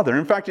the Father.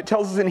 In fact, it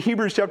tells us in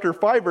Hebrews chapter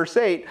 5, verse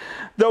 8,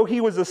 though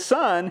he was a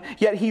son,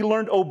 yet he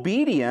learned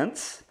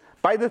obedience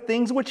by the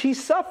things which he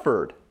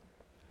suffered.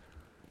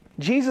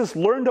 Jesus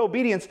learned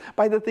obedience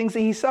by the things that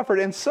he suffered.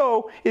 And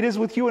so it is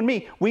with you and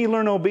me. We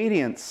learn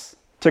obedience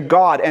to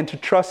God and to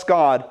trust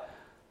God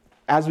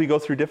as we go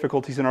through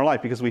difficulties in our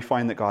life because we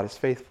find that God is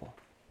faithful.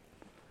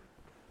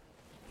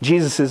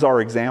 Jesus is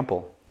our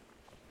example.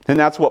 And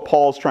that's what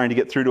Paul's trying to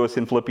get through to us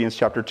in Philippians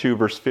chapter 2,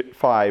 verse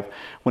 5,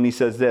 when he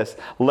says this,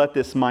 "Let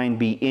this mind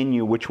be in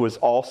you, which was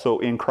also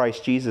in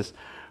Christ Jesus,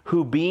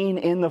 who being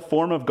in the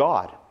form of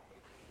God,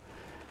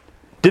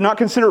 did not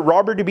consider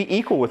robbery to be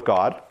equal with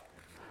God,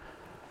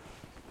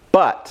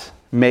 but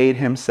made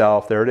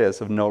himself," there it is,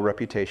 "of no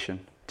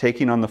reputation,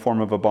 taking on the form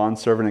of a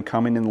bondservant and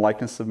coming in the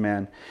likeness of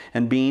men,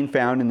 and being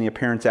found in the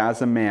appearance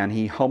as a man,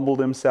 he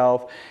humbled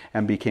himself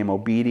and became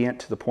obedient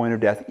to the point of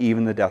death,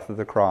 even the death of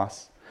the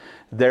cross.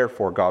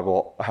 Therefore,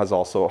 God has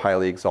also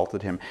highly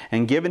exalted him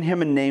and given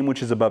him a name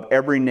which is above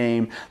every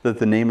name, that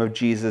the name of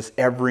Jesus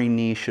every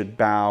knee should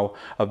bow,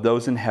 of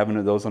those in heaven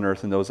and those on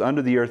earth and those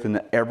under the earth, and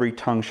that every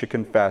tongue should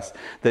confess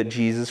that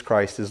Jesus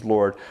Christ is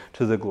Lord,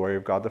 to the glory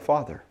of God the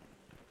Father."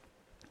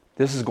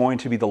 This is going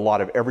to be the lot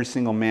of every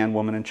single man,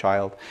 woman, and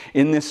child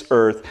in this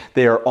earth.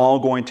 They are all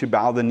going to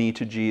bow the knee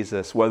to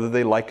Jesus, whether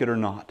they like it or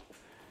not,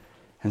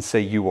 and say,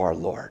 "You are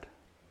Lord."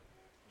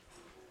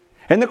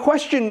 And the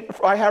question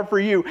I have for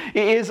you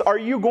is, are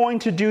you going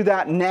to do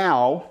that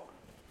now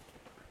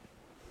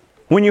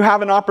when you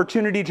have an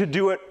opportunity to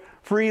do it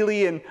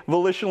freely and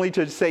volitionally,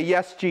 to say,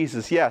 "Yes,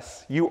 Jesus,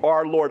 yes, you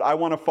are Lord. I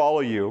want to follow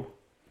you"?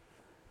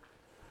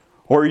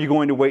 Or are you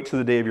going to wait to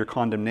the day of your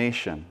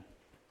condemnation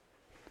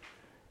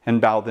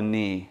and bow the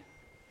knee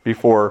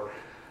before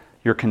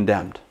you're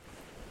condemned?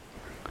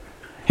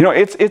 You know,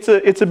 it's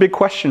a big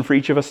question for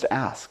each of us to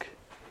ask.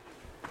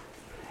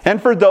 And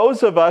for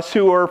those of us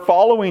who are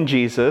following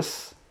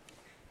Jesus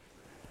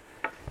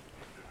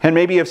and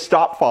maybe have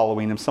stopped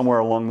following him somewhere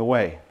along the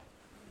way,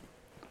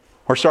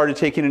 or started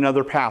taking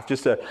another path,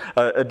 just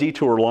a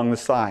detour along the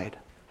side,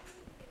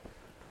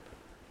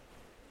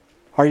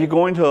 Are you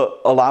going to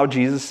allow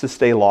Jesus to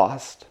stay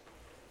lost?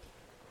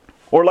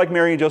 Or like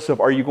Mary and Joseph,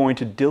 are you going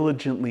to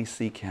diligently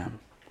seek him?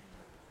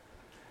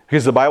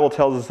 Because the Bible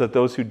tells us that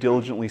those who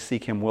diligently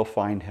seek him will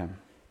find him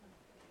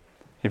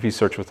if you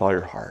search with all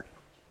your heart.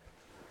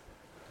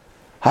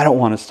 I don't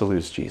want us to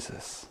lose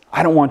Jesus.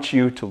 I don't want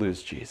you to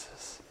lose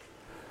Jesus.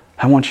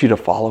 I want you to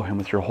follow him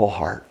with your whole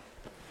heart.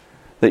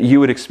 That you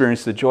would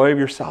experience the joy of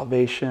your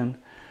salvation.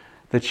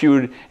 That you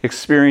would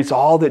experience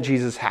all that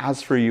Jesus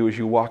has for you as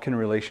you walk in a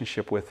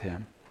relationship with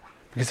him.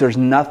 Because there's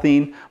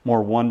nothing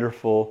more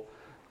wonderful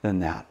than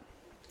that.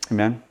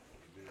 Amen?